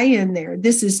even say in there,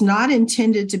 this is not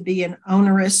intended to be an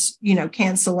onerous,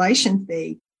 cancellation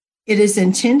fee. It is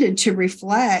intended to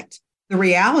reflect the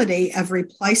reality of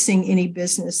replacing any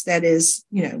business that is,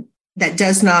 that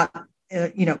does not,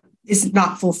 is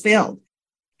not fulfilled.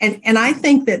 And I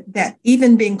think that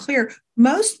even being clear,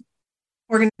 most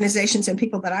organizations and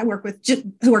people that I work with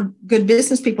who are good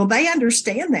business people, they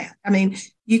understand that. I mean,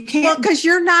 you can't. Well, because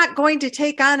you're not going to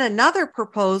take on another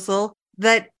proposal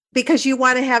because you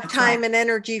want to have time and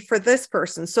energy for this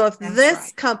person. So if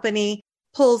this company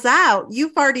pulls out,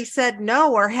 you've already said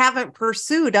no or haven't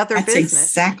pursued other business. That's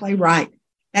exactly right.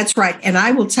 That's right. And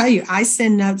I will tell you, I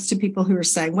send notes to people who are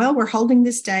saying, well, we're holding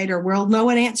this date, or we'll know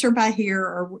an answer by here,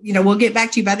 or, we'll get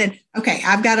back to you by then. Okay,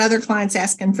 I've got other clients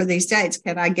asking for these dates.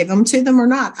 Can I give them to them or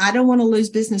not? I don't want to lose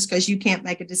business because you can't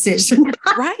make a decision.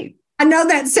 Right. I know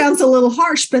that sounds a little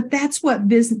harsh, but that's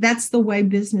the way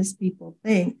business people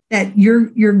think, that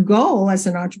your goal as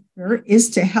an entrepreneur is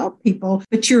to help people,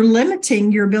 but you're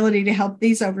limiting your ability to help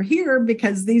these over here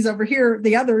because these over here,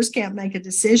 the others can't make a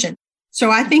decision. So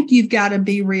I think you've got to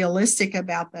be realistic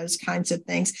about those kinds of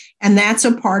things. And that's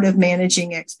a part of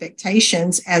managing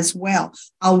expectations as well.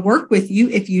 I'll work with you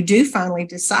if you do finally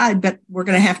decide, but we're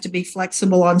going to have to be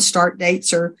flexible on start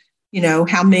dates or,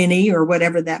 how many or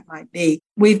whatever that might be.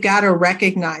 We've got to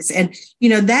recognize. And,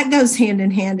 that goes hand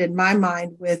in hand in my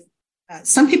mind with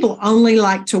some people only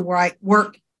like to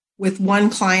work with one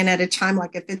client at a time.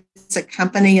 Like if it's a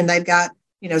company and they've got,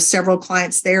 several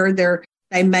clients there,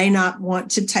 they may not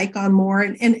want to take on more.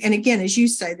 And again, as you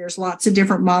say, there's lots of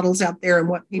different models out there and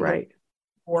what people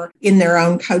for in their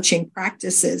own coaching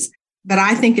practices. But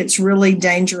I think it's really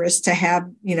dangerous to have,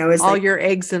 all your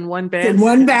eggs in one basket. In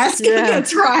one basket. Yeah.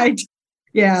 That's right.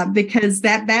 Yeah, because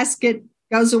that basket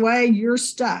goes away, you're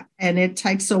stuck. And it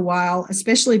takes a while,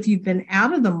 especially if you've been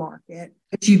out of the market,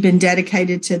 but you've been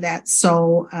dedicated to that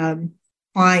sole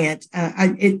client.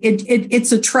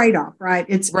 It's a trade-off, right?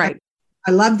 It's right.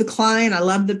 I love the client. I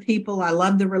love the people. I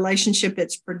love the relationship.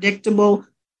 It's predictable.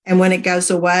 And when it goes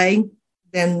away,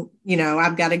 then,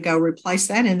 I've got to go replace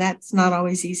that. And that's not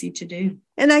always easy to do.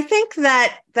 And I think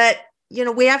that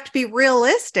we have to be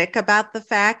realistic about the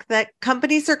fact that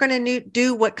companies are going to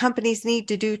do what companies need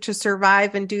to do to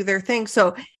survive and do their thing.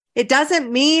 So it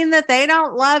doesn't mean that they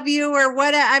don't love you or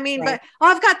what. I mean, right. But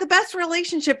I've got the best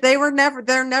relationship. They're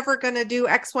never going to do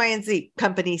X, Y, and Z.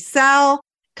 Companies sell,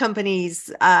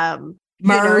 companies,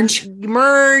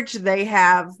 merge, they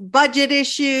have budget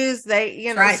issues,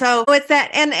 right. So it's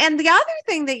that. And the other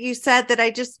thing that you said that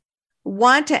I just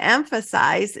want to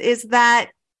emphasize is that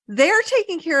they're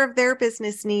taking care of their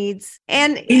business needs,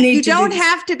 and you don't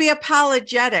have to be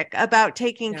apologetic about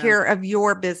taking care of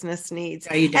your business needs.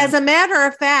 No, as a matter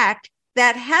of fact,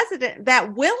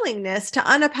 that willingness to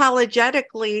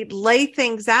unapologetically lay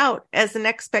things out as an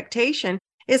expectation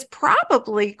is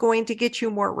probably going to get you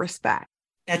more respect.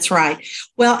 That's right.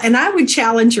 Well, and I would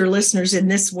challenge your listeners in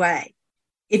this way.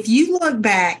 If you look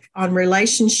back on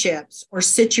relationships or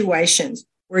situations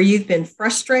where you've been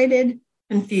frustrated,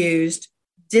 confused,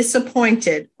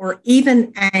 disappointed, or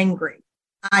even angry,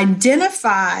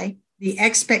 identify the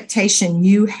expectation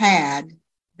you had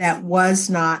that was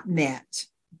not met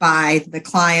by the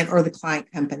client or the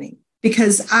client company.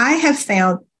 Because I have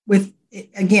found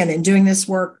in doing this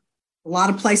work, a lot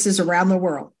of places around the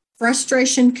world,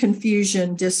 frustration,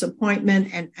 confusion, disappointment,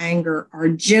 and anger are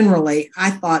generally, I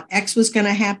thought X was going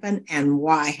to happen and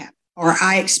Y happened, or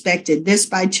I expected this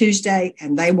by Tuesday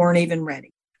and they weren't even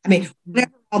ready. I mean,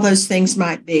 whatever all those things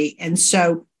might be. And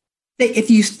so if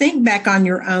you think back on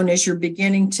your own as you're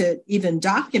beginning to even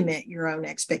document your own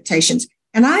expectations,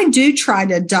 and I do try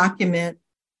to document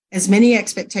as many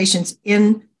expectations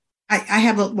I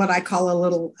have what I call a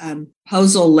little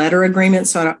proposal letter agreement,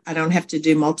 so I don't have to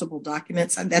do multiple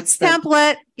documents. That's the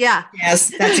template. Yeah.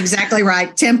 Yes, that's exactly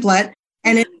right. Template.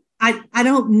 And I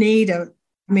don't need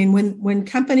when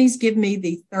companies give me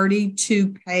the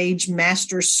 32-page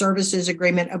master services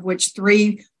agreement, of which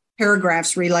 3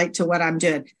 paragraphs relate to what I'm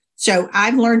doing. So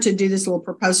I've learned to do this little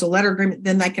proposal letter agreement.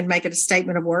 Then they can make it a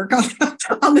statement of work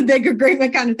on the big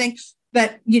agreement kind of thing.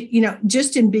 But,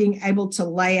 just in being able to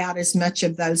lay out as much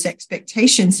of those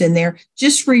expectations in there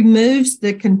just removes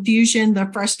the confusion, the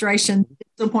frustration, the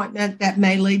disappointment that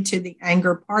may lead to the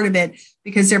anger part of it,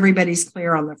 because everybody's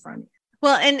clear on the front end.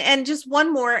 Well, and just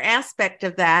one more aspect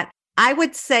of that, I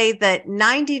would say that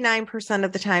 99%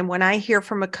 of the time when I hear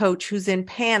from a coach who's in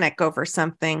panic over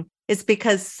something, it's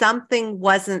because something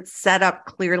wasn't set up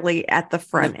clearly at the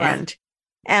front end.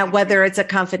 And whether it's a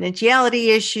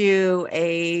confidentiality issue,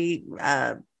 a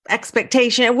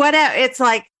expectation, whatever, it's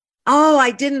like, oh, I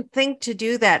didn't think to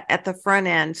do that at the front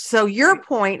end. So your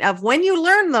point of when you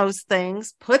learn those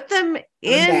things, put them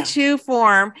into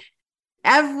form.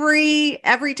 Every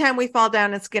time we fall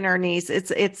down and skin our knees,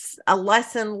 it's a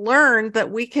lesson learned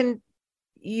that we can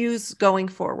use going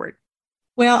forward.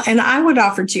 Well, and I would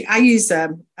offer to you, I use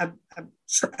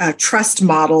a trust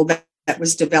model that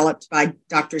was developed by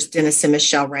Doctors Dennis and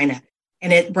Michelle Reyna,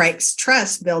 and it breaks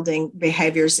trust building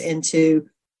behaviors into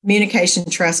communication,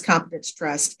 trust, competence,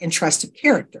 trust, and trust of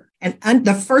character. And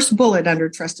the first bullet under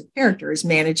trust of character is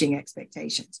managing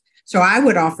expectations. So I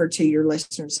would offer to your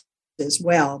listeners as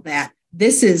well that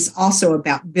this is also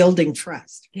about building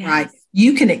trust, right?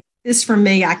 You can expect this from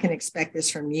me. I can expect this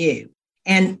from you.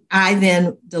 And I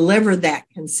then deliver that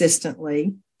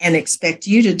consistently and expect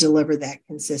you to deliver that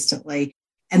consistently.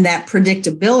 And that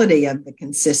predictability of the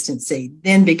consistency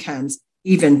then becomes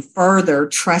even further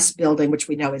trust building, which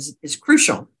we know is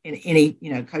crucial in any,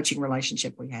 coaching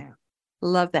relationship we have.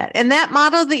 Love that. And that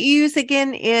model that you use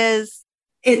again is?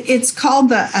 It's called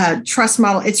the trust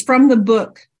model. It's from the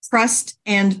book Trust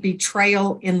and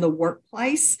Betrayal in the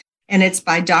Workplace. And it's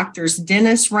by Doctors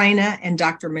Dennis Reyna and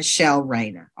Dr. Michelle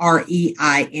Reyna,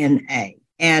 Reina.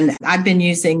 And I've been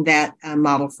using that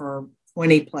model for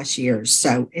 20 plus years.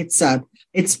 So it's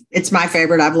my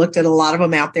favorite. I've looked at a lot of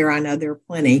them out there. I know there are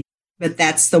plenty, but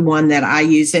that's the one that I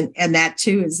use. And that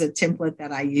too is a template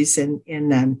that I use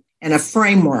in a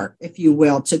framework, if you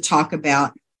will, to talk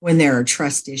about when there are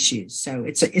trust issues. So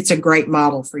it's a great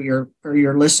model for your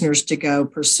listeners to go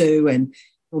pursue, and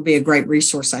will be a great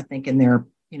resource, I think, in their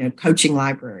coaching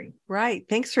library. Right.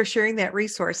 Thanks for sharing that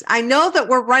resource. I know that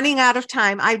we're running out of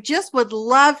time. I just would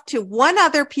love to, one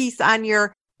other piece on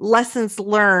your lessons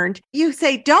learned. You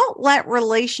say, don't let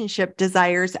relationship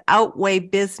desires outweigh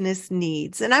business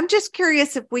needs. And I'm just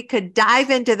curious if we could dive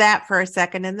into that for a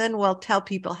second, and then we'll tell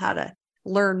people how to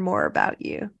learn more about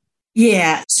you.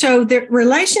 Yeah. So the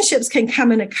relationships can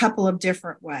come in a couple of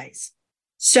different ways.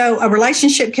 So a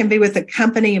relationship can be with a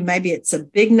company, and maybe it's a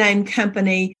big name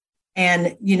company.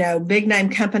 And, big name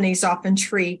companies often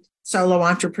treat solo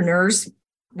entrepreneurs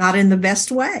not in the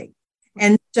best way.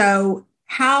 And so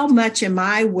how much am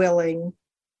I willing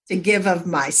to give of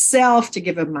myself, to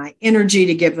give of my energy,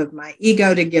 to give of my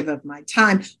ego, to give of my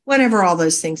time, whatever all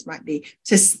those things might be,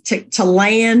 to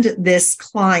land this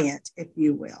client, if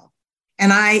you will.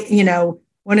 And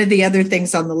one of the other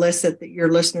things on the list that your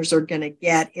listeners are going to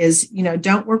get is,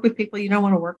 don't work with people you don't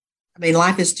want to work with. I mean,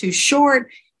 life is too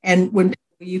short. And when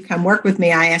you come work with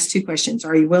me, I ask two questions.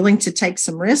 Are you willing to take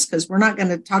some risks? Because we're not going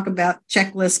to talk about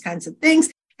checklist kinds of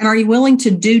things. And are you willing to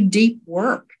do deep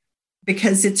work?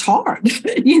 Because it's hard,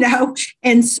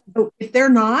 And so if they're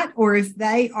not, or if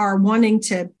they are wanting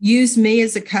to use me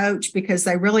as a coach because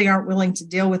they really aren't willing to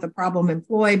deal with a problem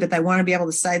employee, but they want to be able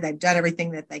to say they've done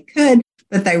everything that they could,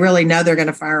 but they really know they're going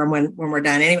to fire them when we're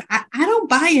done. Anyway, I don't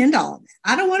buy into all of that.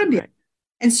 I don't want to be. Right.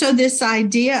 And so this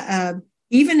idea of,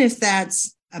 even if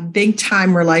that's a big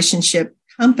time relationship,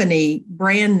 company,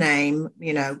 brand name,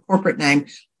 corporate name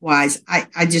wise,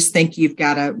 I just think you've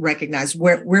got to recognize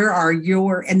where are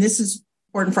your, and this is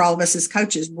important for all of us as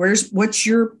coaches, what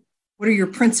are your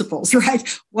principles,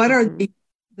 right? What are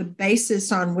the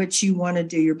basis on which you want to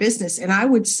do your business? And I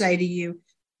would say to you,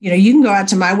 you can go out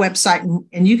to my website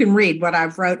and you can read what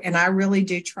I've wrote, and I really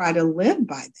do try to live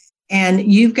by that.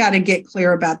 And you've got to get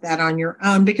clear about that on your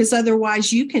own, because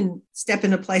otherwise you can step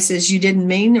into places you didn't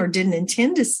mean or didn't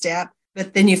intend to step,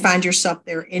 but then you find yourself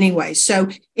there anyway. So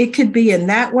it could be in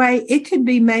that way. It could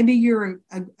be maybe you're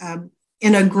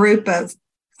in a group of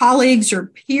colleagues or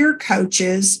peer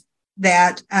coaches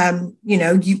that,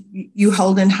 you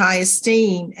hold in high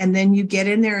esteem, and then you get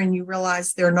in there and you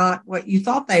realize they're not what you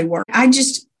thought they were.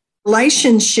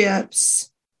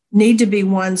 Relationships need to be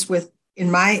ones with,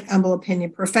 in my humble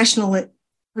opinion, professional,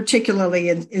 particularly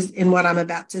in what I'm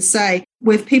about to say,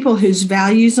 with people whose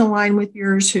values align with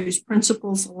yours, whose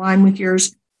principles align with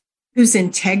yours, whose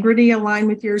integrity align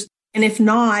with yours. And if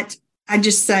not, I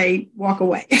just say, walk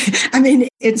away. I mean,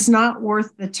 it's not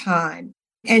worth the time.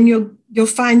 And you'll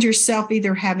find yourself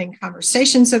either having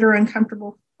conversations that are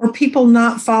uncomfortable, or people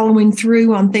not following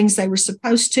through on things they were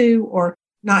supposed to, or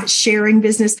not sharing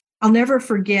business. I'll never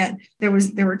forget, there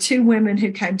were two women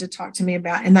who came to talk to me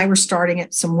about, and they were starting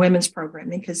at some women's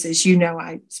programming, because as you know,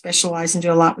 I specialize and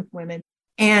do a lot with women.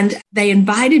 And they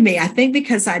invited me, I think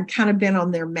because I'd kind of been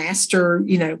on their master,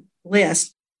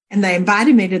 list. And they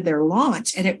invited me to their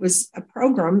launch. And it was a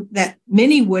program that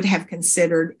many would have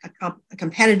considered a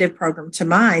competitive program to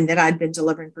mine that I'd been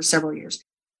delivering for several years.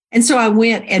 And so I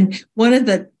went, and one of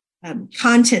the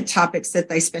content topics that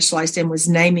they specialized in was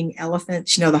naming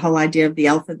elephants, the whole idea of the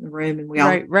elephant in the room. And we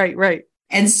all. Right.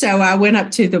 And so I went up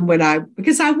to them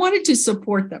because I wanted to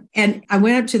support them. And I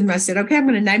went up to them. I said, okay, I'm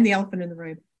going to name the elephant in the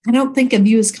room. I don't think of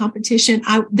you as competition.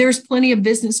 There's plenty of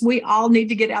business. We all need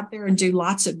to get out there and do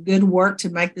lots of good work to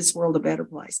make this world a better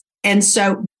place. And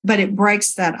so, but it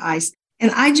breaks that ice. And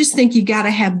I just think you got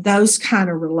to have those kind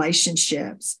of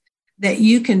relationships that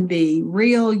you can be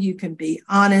real, you can be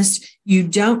honest, you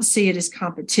don't see it as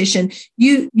competition.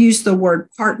 You used the word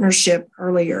partnership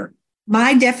earlier.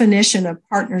 My definition of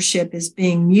partnership is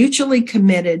being mutually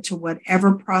committed to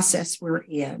whatever process we're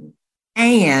in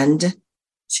and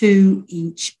to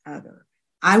each other.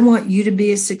 I want you to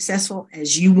be as successful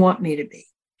as you want me to be.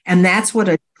 And that's what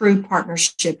a true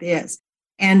partnership is.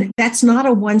 And that's not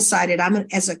a one-sided,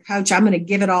 as a coach, I'm going to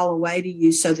give it all away to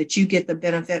you so that you get the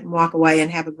benefit and walk away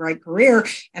and have a great career.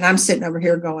 And I'm sitting over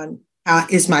here going, how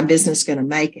is my business going to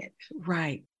make it?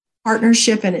 Right.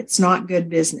 Partnership, and it's not good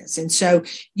business. And so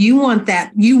you want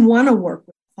to work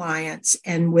with clients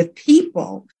and with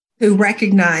people who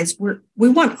recognize we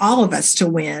want all of us to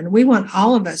win. We want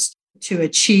all of us to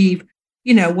achieve,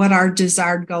 what our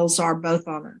desired goals are, both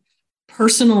on a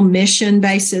personal mission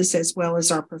basis as well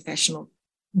as our professional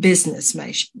business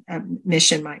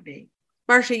mission might be.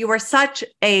 Marsha, you are such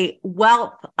a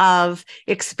wealth of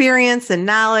experience and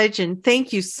knowledge, and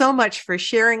thank you so much for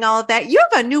sharing all of that. You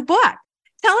have a new book.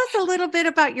 Tell us a little bit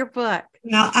about your book.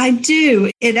 Well, I do.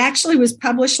 It actually was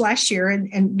published last year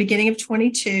and beginning of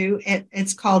 22.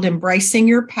 It's called Embracing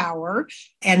Your Power.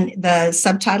 And the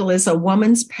subtitle is A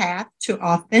Woman's Path to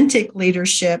Authentic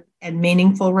Leadership and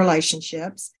Meaningful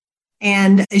Relationships.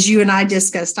 And as you and I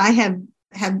discussed, I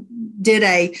have did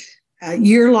a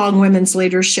year-long women's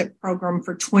leadership program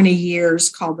for 20 years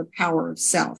called The Power of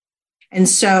Self. And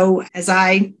so as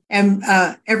I am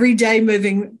every day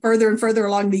moving further and further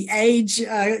along the age,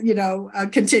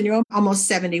 continuum, almost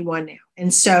 71 now.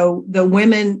 And so the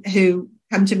women who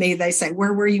come to me, they say,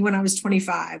 where were you when I was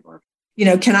 25? Or,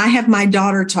 can I have my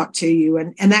daughter talk to you?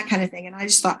 And that kind of thing. And I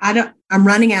just thought, I'm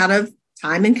running out of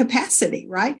time and capacity,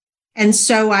 right? And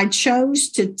so I chose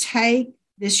to take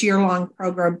this year-long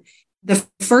program. The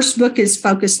first book is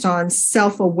focused on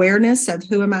self-awareness of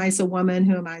who am I as a woman,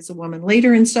 who am I as a woman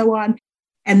leader, and so on.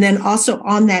 And then also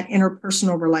on that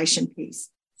interpersonal relation piece.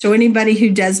 So anybody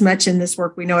who does much in this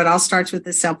work, we know it all starts with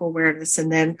the self-awareness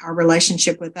and then our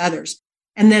relationship with others.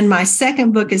 And then my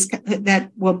second book that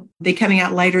will be coming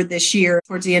out later this year,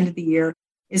 towards the end of the year,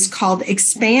 is called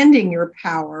Expanding Your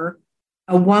Power,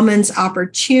 A Woman's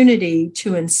Opportunity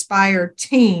to Inspire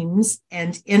Teams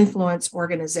and Influence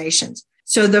Organizations.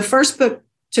 So the first book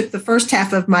took the first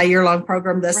half of my year-long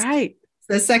program,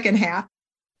 the second half,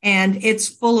 and it's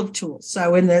full of tools.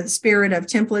 So in the spirit of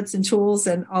templates and tools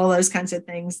and all those kinds of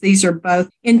things, these are both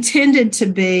intended to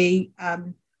be,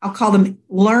 I'll call them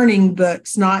learning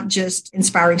books, not just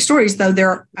inspiring stories,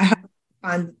 though I hope you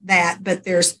find that, but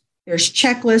there's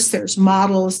checklists, there's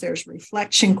models, there's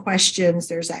reflection questions,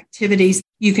 there's activities.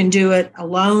 You can do it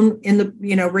alone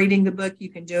reading the book. You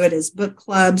can do it as book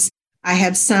clubs. I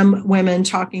have some women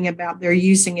talking about they're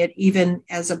using it even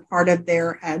as a part of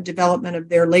their development of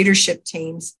their leadership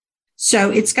teams. So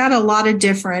it's got a lot of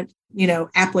different,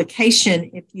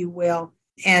 application, if you will.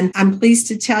 And I'm pleased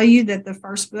to tell you that the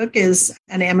first book is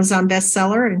an Amazon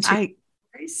bestseller.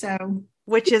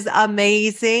 Which is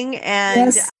amazing.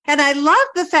 And, yes. And I love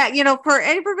the fact, for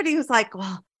everybody who's like,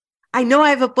 well, I know I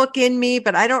have a book in me,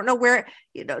 but I don't know where,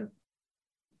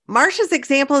 Marsha's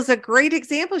example is a great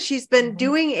example. She's been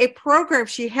doing a program.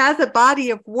 She has a body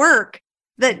of work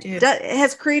that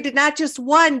has created not just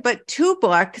one, but two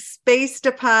books based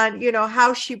upon,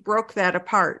 how she broke that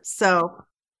apart. So,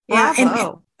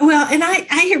 bravo. And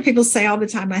I hear people say all the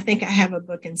time, I think I have a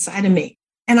book inside of me.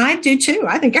 And I do too.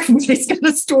 I think everybody's got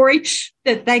a story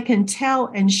that they can tell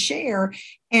and share.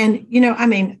 And,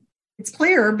 it's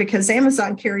clear because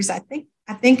Amazon carries, I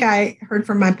think I heard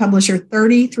from my publisher,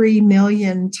 33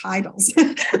 million titles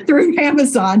through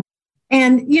Amazon.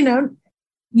 And,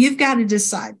 you've got to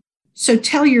decide. So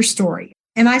tell your story.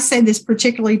 And I say this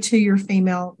particularly to your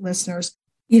female listeners.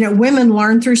 Women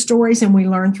learn through stories and we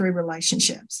learn through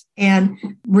relationships. And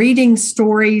reading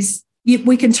stories,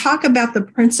 we can talk about the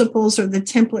principles or the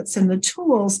templates and the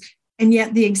tools, and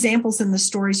yet the examples and the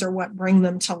stories are what bring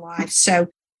them to life. So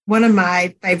one of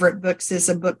my favorite books is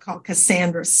a book called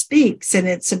Cassandra Speaks, and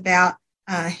it's about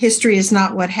history is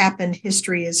not what happened,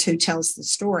 history is who tells the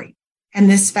story. And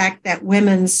this fact that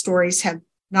women's stories have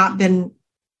not been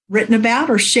written about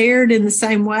or shared in the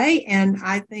same way. And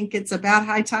I think it's about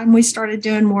high time we started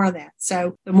doing more of that.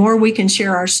 So the more we can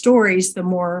share our stories, the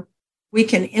more we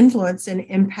can influence and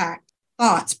impact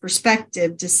thoughts,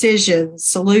 perspective, decisions,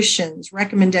 solutions,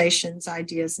 recommendations,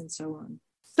 ideas, and so on.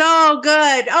 So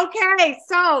good. Okay.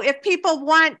 So if people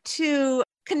want to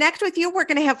connect with you, we're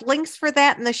going to have links for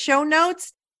that in the show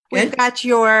notes. Good.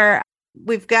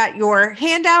 We've got your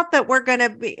handout that we're going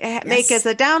to make as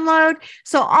a download.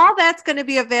 So all that's going to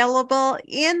be available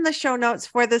in the show notes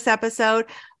for this episode.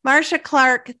 Marsha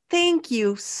Clark, thank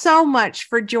you so much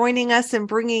for joining us and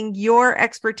bringing your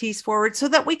expertise forward so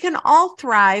that we can all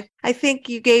thrive. I think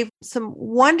you gave some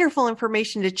wonderful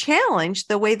information to challenge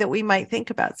the way that we might think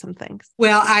about some things.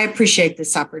 Well, I appreciate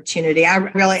this opportunity.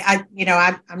 I'm not going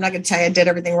to tell you I did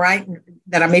everything right, and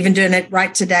that I'm even doing it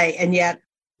right today. And yet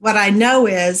what I know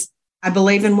is I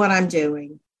believe in what I'm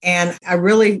doing. And I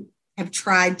really have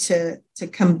tried to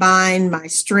combine my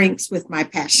strengths with my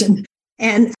passion.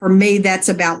 And for me, that's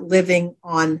about living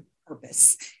on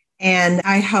purpose. And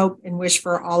I hope and wish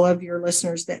for all of your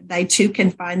listeners that they too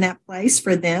can find that place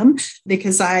for them,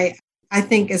 because I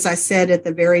think, as I said at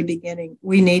the very beginning,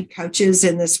 we need coaches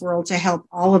in this world to help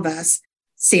all of us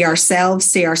see ourselves,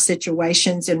 see our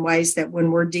situations in ways that when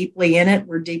we're deeply in it,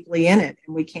 we're deeply in it.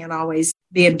 And we can't always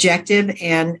be objective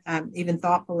and even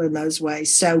thoughtful in those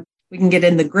ways. So we can get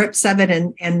in the grips of it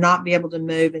and not be able to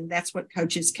move. And that's what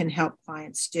coaches can help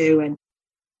clients do. And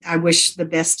I wish the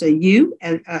best to you.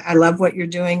 And I love what you're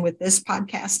doing with this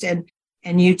podcast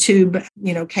and YouTube,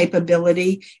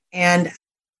 capability. And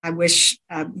I wish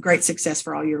great success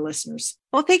for all your listeners.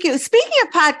 Well, thank you. Speaking of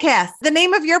podcasts, the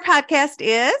name of your podcast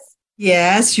is?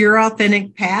 Yes, Your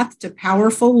Authentic Path to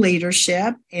Powerful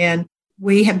Leadership. And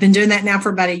we have been doing that now for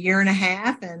about a year and a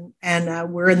half. And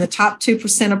we're in the top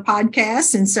 2% of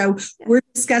podcasts. And so we're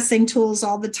discussing tools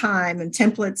all the time and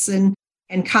templates and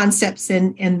concepts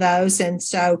in those. And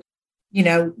so,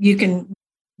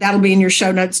 that'll be in your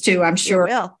show notes too, I'm sure,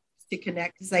 to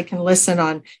connect, because they can listen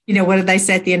on, what did they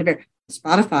say at the end of it?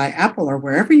 Spotify, Apple, or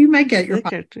wherever you may get your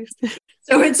podcast.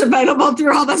 So it's available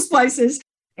through all those places.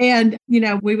 And,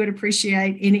 we would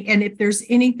appreciate and if there's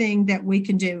anything that we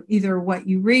can do, either what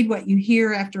you read, what you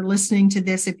hear after listening to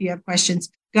this, if you have questions,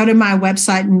 go to my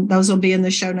website and those will be in the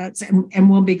show notes, and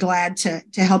we'll be glad to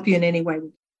help you in any way.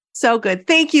 So good.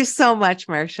 Thank you so much,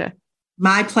 Marsha.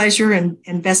 My pleasure,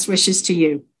 and best wishes to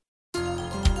you.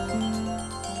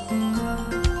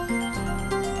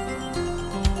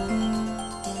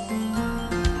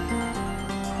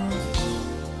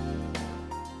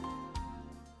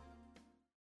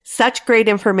 Such great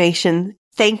information.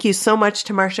 Thank you so much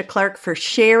to Marsha Clark for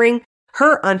sharing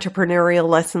her entrepreneurial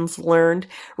lessons learned.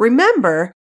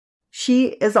 Remember, she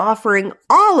is offering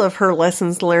all of her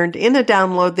lessons learned in a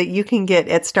download that you can get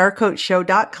at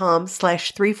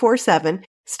starcoachshow.com/347,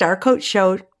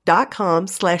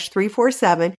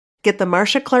 starcoachshow.com/347. Get the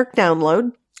Marsha Clark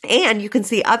download, and you can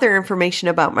see other information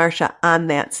about Marsha on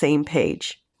that same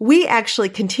page. We actually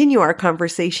continue our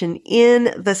conversation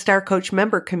in the Star Coach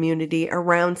member community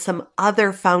around some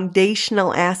other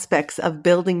foundational aspects of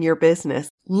building your business.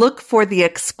 Look for the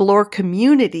Explore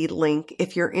Community link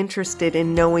if you're interested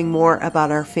in knowing more about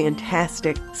our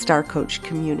fantastic Star Coach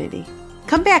community.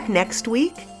 Come back next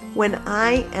week when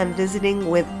I am visiting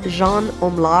with Jean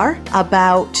Omlar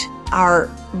about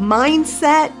our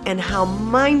mindset and how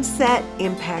mindset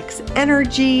impacts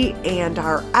energy and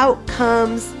our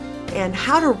outcomes, and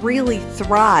how to really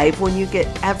thrive when you get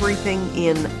everything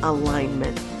in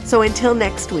alignment. So until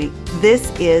next week,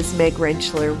 this is Meg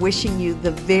Rentschler wishing you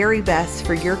the very best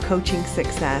for your coaching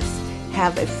success.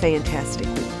 Have a fantastic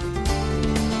week.